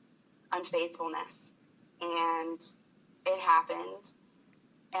unfaithfulness, and it happened,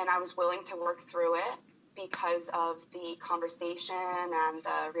 And I was willing to work through it because of the conversation and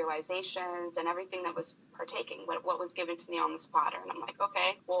the realizations and everything that was partaking, what was given to me on this platter. And I'm like,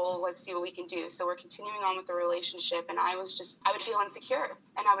 okay, well, let's see what we can do. So we're continuing on with the relationship. And I would feel insecure,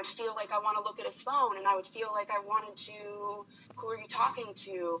 and I would feel like I want to look at his phone, and I would feel like I wanted to, who are you talking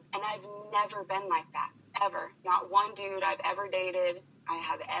to? And I've never been like that, ever. Not one dude I've ever dated I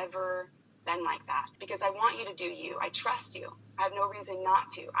have ever been like that, because I want you to do you. I trust you. I have no reason not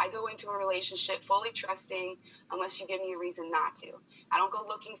to. I go into a relationship fully trusting unless you give me a reason not to. I don't go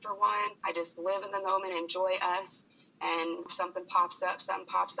looking for one. I just live in the moment, enjoy us, and if something pops up,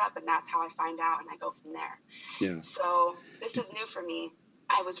 and that's how I find out, and I go from there. Yeah. So this is new for me.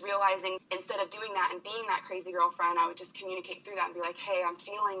 I was realizing instead of doing that and being that crazy girlfriend, I would just communicate through that and be like, hey, I'm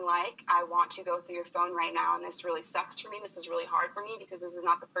feeling like I want to go through your phone right now, and this really sucks for me. This is really hard for me because this is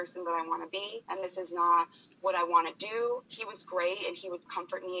not the person that I want to be, and this is not what I want to do. He was great, and he would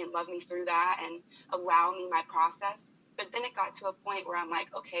comfort me and love me through that and allow me my process. But then it got to a point where I'm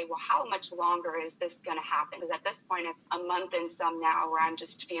like, okay, well, how much longer is this going to happen? Because at this point, it's a month and some now where I'm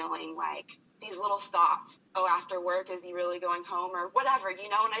just feeling like these little thoughts. Oh, after work, is he really going home or whatever, And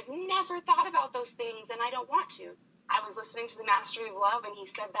I've never thought about those things, and I don't want to. I was listening to The Mastery of Love, and he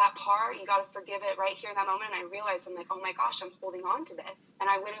said that part, you got to forgive it right here in that moment. And I realized, I'm like, oh my gosh, I'm holding on to this. And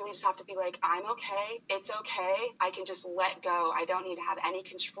I literally just have to be like, I'm okay. It's okay. I can just let go. I don't need to have any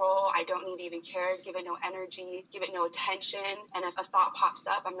control. I don't need to even care. Give it no energy. Give it no attention. And if a thought pops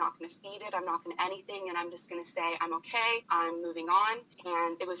up, I'm not going to feed it. I'm not going to anything. And I'm just going to say, I'm okay. I'm moving on.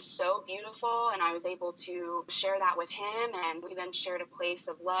 And it was so beautiful. And I was able to share that with him. And we then shared a place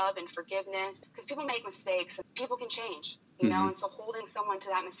of love and forgiveness, because people make mistakes and people can change, and so holding someone to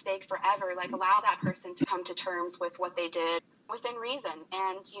that mistake forever, like allow that person to come to terms with what they did within reason.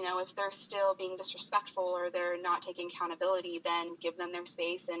 And, if they're still being disrespectful or they're not taking accountability, then give them their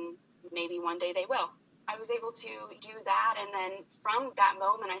space, and maybe one day they will. I was able to do that. And then from that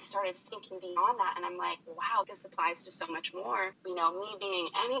moment, I started thinking beyond that. And I'm like, wow, this applies to so much more. Me being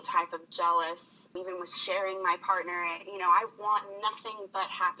any type of jealous, even with sharing my partner, I want nothing but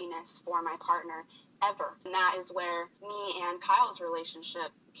happiness for my partner ever. And that is where me and Kyle's relationship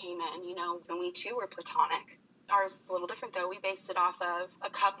came in, when we too were platonic. Ours is a little different though. We based it off of a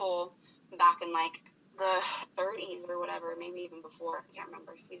couple back in like the 30s or whatever, maybe even before. I can't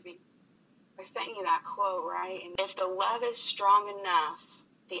remember, excuse me. I sent you that quote, right? And if the love is strong enough,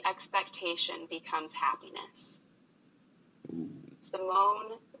 the expectation becomes happiness.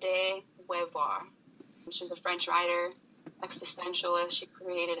 Simone de Beauvoir. She's a French writer, existentialist. She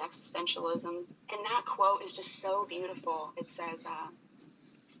created existentialism. And that quote is just so beautiful. It says,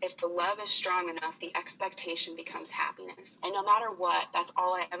 if the love is strong enough, the expectation becomes happiness. And no matter what, that's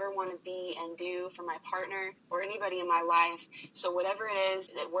all I ever want to be and do for my partner or anybody in my life. So whatever it is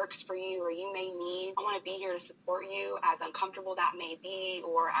that works for you or you may need, I want to be here to support you, as uncomfortable that may be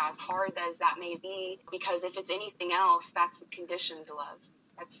or as hard as that may be. Because if it's anything else, that's conditioned love.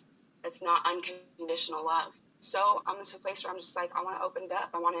 That's not unconditional love. So I'm in a place where I'm just like, I want to open it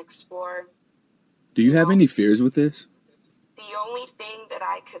up. I want to explore. Do you have any fears with this? The only thing that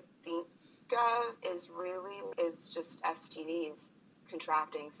I could think of is just STDs,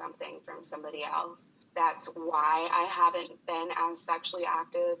 contracting something from somebody else. That's why I haven't been as sexually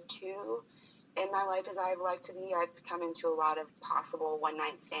active too in my life as I'd like to be. I've come into a lot of possible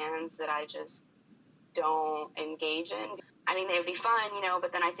one-night stands that I just don't engage in. I mean, they would be fun,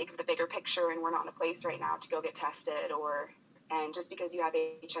 but then I think of the bigger picture, and we're not in a place right now to go get tested. And just because you have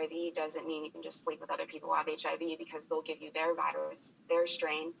HIV doesn't mean you can just sleep with other people who have HIV, because they'll give you their virus, their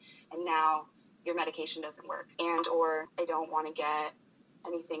strain, and now your medication doesn't work. Or I don't want to get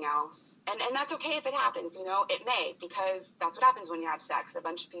anything else. And that's okay if it happens, it may, because that's what happens when you have sex. A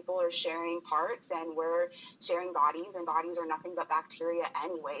bunch of people are sharing parts, and we're sharing bodies, and bodies are nothing but bacteria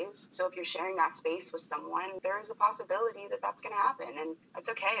anyways. So if you're sharing that space with someone, there's a possibility that that's going to happen, and that's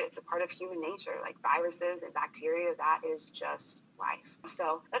okay. It's a part of human nature, like viruses and bacteria. That is just life.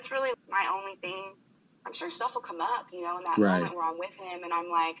 So that's really my only thing. I'm sure stuff will come up, in that moment where I'm with him, and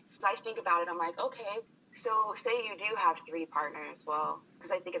I'm like, as I think about it, I'm like, okay, so say you do have 3 partners. Well,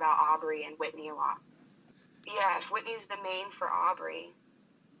 because I think about Aubrey and Whitney a lot. Yeah, if Whitney's the main for Aubrey,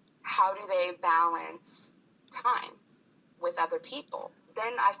 how do they balance time with other people?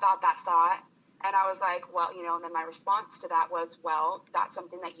 Then I thought that thought, and I was like, well, and then my response to that was, well, that's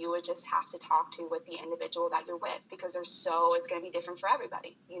something that you would just have to talk to with the individual that you're with, because it's going to be different for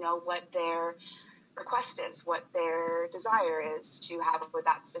everybody. What their request is, what their desire is to have with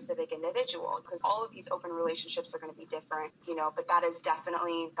that specific individual, because all of these open relationships are going to be different, but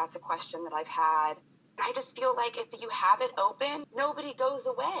that's a question that I've had I just feel like if you have it open, nobody goes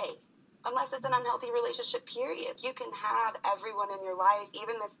away. Unless it's an unhealthy relationship, period. You can have everyone in your life,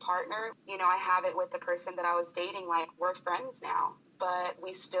 even this partner. You know, I have it with the person that I was dating, like, we're friends now, but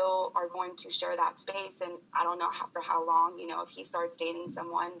we still are going to share that space. And I don't know for how long. You know, if he starts dating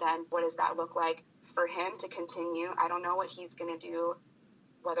someone, then what does that look like for him to continue? I don't know what he's going to do,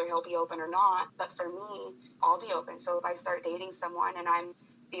 whether he'll be open or not. But for me, I'll be open. So if I start dating someone and I'm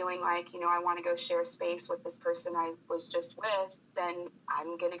feeling like, you know, I want to go share space with this person I was just with, then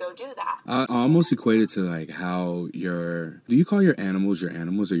I'm going to go do that. I almost equate it to like how do you call your animals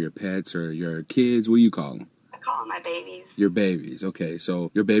or your pets or your kids? What do you call them? I call them my babies. Your babies. Okay,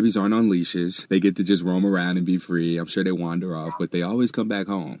 so your babies aren't on leashes. They get to just roam around and be free. I'm sure they wander off, but they always come back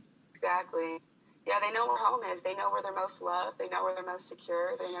home. Exactly. Yeah, they know where home is. They know where they're most loved. They know where they're most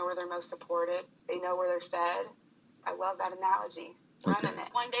secure. They know where they're most supported. They know where they're fed. I love that analogy. Running it.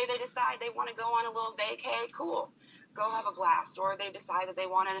 One day they decide they want to go on a little vacay, cool. Go have a blast. Or they decide that they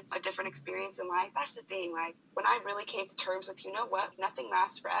want a different experience in life. That's the thing. Like, when I really came to terms with, you know what, nothing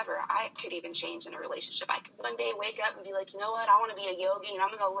lasts forever. I could even change in a relationship. I could one day wake up and be like, you know what, I want to be a yogi and I'm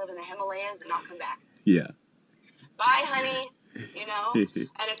going to go live in the Himalayas and not come back. Yeah. Bye, honey. You know?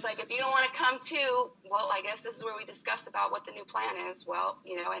 And it's like, if you don't want to come too, well, I guess this is where we discuss about what the new plan is. Well,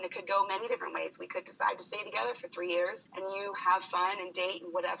 you know, and it could go many different ways. We could decide to stay together for 3 years and you have fun and date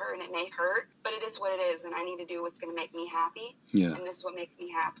and whatever, and it may hurt, but it is what it is, and I need to do what's going to make me happy. Yeah. And this is what makes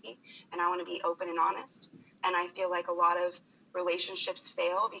me happy, and I want to be open and honest. And I feel like a lot of relationships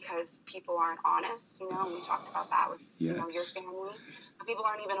fail because people aren't honest, you know, and we talked about that with, you know, your family. People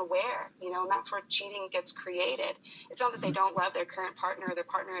aren't even aware, you know, and that's where cheating gets created. It's not that they don't love their current partner or their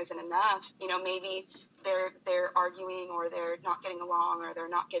partner isn't enough. You know, maybe they're arguing or they're not getting along or they're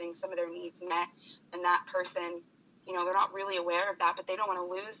not getting some of their needs met, and that person, you know, they're not really aware of that, but they don't want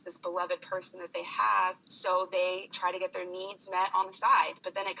to lose this beloved person that they have, so they try to get their needs met on the side.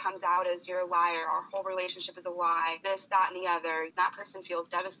 But then it comes out as, you're a liar, our whole relationship is a lie, this, that, and the other. That person feels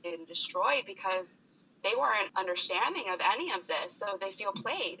devastated and destroyed because they weren't understanding of any of this, so they feel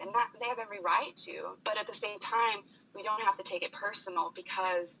played, and that they have every right to. But at the same time, we don't have to take it personal,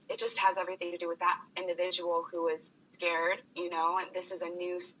 because it just has everything to do with that individual who is scared, you know, and this is a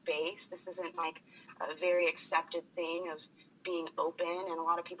new space. This isn't like a very accepted thing of being open, and a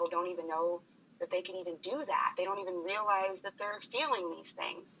lot of people don't even know that they can even do that. They don't even realize that they're feeling these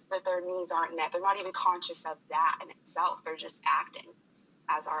things, that their needs aren't met. They're not even conscious of that in itself. They're just acting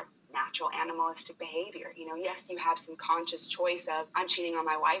as our natural animalistic behavior. You know, yes, you have some conscious choice of, I'm cheating on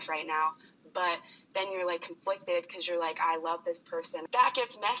my wife right now, but then you're like conflicted because you're like, I love this person. That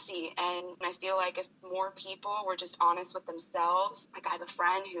gets messy. And I feel like if more people were just honest with themselves, like, I have a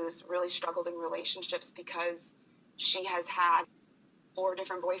friend who's really struggled in relationships because she has had 4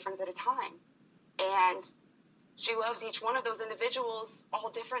 different boyfriends at a time, and she loves each one of those individuals all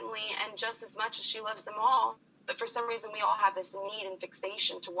differently and just as much as she loves them all. But for some reason, we all have this need and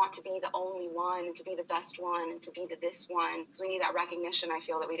fixation to want to be the only one and to be the best one and to be the this one. Because we need that recognition, I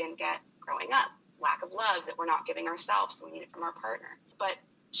feel, that we didn't get growing up. It's lack of love that we're not giving ourselves, so we need it from our partner. But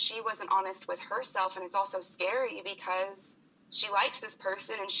she wasn't honest with herself, and it's also scary because she likes this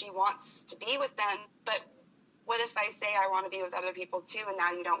person and she wants to be with them. But what if I say I want to be with other people too, and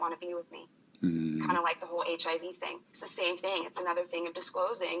now you don't want to be with me? It's kind of like the whole HIV thing. It's the same thing. It's another thing of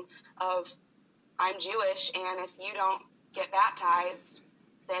disclosing of, I'm Jewish, and if you don't get baptized,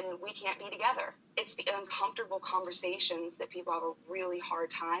 then we can't be together. It's the uncomfortable conversations that people have a really hard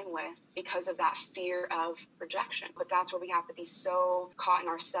time with because of that fear of rejection. But that's where we have to be so caught in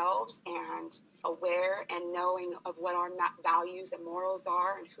ourselves and aware and knowing of what our values and morals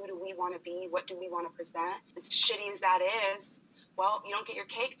are and who do we want to be, what do we want to present. As shitty as that is, well, you don't get your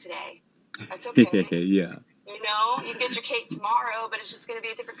cake today. That's okay. Yeah. You know, you get your cake tomorrow, but it's just going to be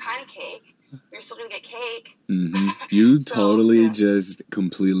a different kind of cake. You're still going to get cake. Mm-hmm. You totally just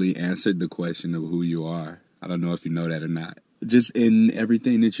completely answered the question of who you are. I don't know if you know that or not. Just in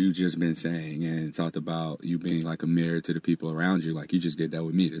everything that you've just been saying and talked about you being like a mirror to the people around you, like you just did that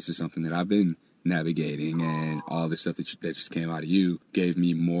with me. This is something that I've been navigating, and all the stuff that just came out of you gave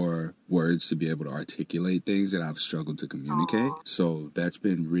me more words to be able to articulate things that I've struggled to communicate. So that's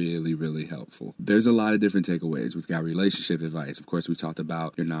been really, really helpful. There's a lot of different takeaways. We've got relationship advice. Of course, we talked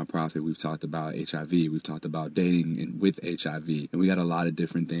about your nonprofit. We've talked about HIV. We've talked about dating with HIV. And we got a lot of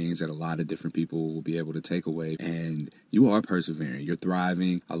different things that a lot of different people will be able to take away. And you are persevering. You're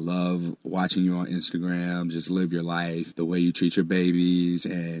thriving. I love watching you on Instagram. Just live your life, the way you treat your babies,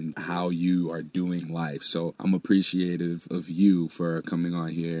 and how you are doing life. So I'm appreciative of you for coming on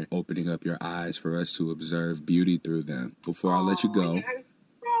here, opening up your eyes for us to observe beauty through them. Before I let you go. You're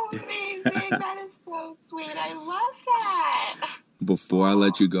so amazing. That is so so sweet. I love that. Before I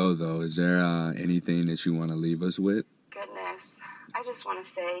let you go, though, is there anything that you want to leave us with? Goodness. I just want to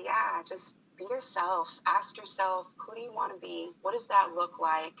say, just be yourself. Ask yourself, who do you want to be? What does that look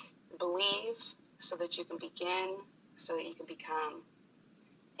like? Believe so that you can begin, so that you can become.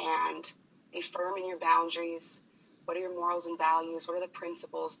 And be firm in your boundaries. What are your morals and values? What are the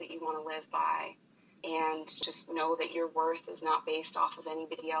principles that you want to live by? And just know that your worth is not based off of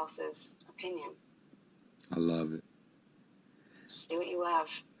anybody else's opinion. I love it. Just do what you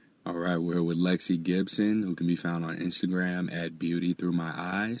love. All right, we're with Lexi Gibson, who can be found on Instagram at Beauty Through My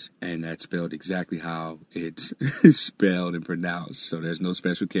Eyes, and that's spelled exactly how it's spelled and pronounced, so there's no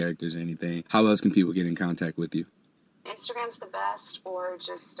special characters or anything. How else can people get in contact with you? Instagram's the best, or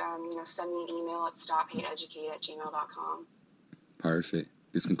just send me an email at stophateeducate@gmail.com. Perfect.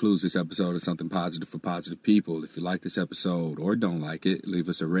 This concludes this episode of Something Positive for Positive People. If you like this episode or don't like it, leave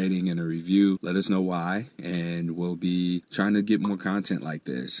us a rating and a review. Let us know why, and we'll be trying to get more content like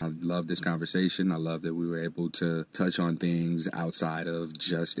this. I love this conversation. I love that we were able to touch on things outside of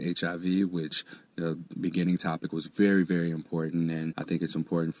just HIV, which the beginning topic was very, very important, and I think it's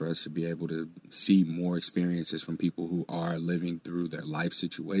important for us to be able to see more experiences from people who are living through their life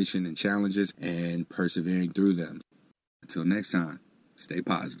situation and challenges and persevering through them. Until next time. Stay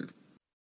positive.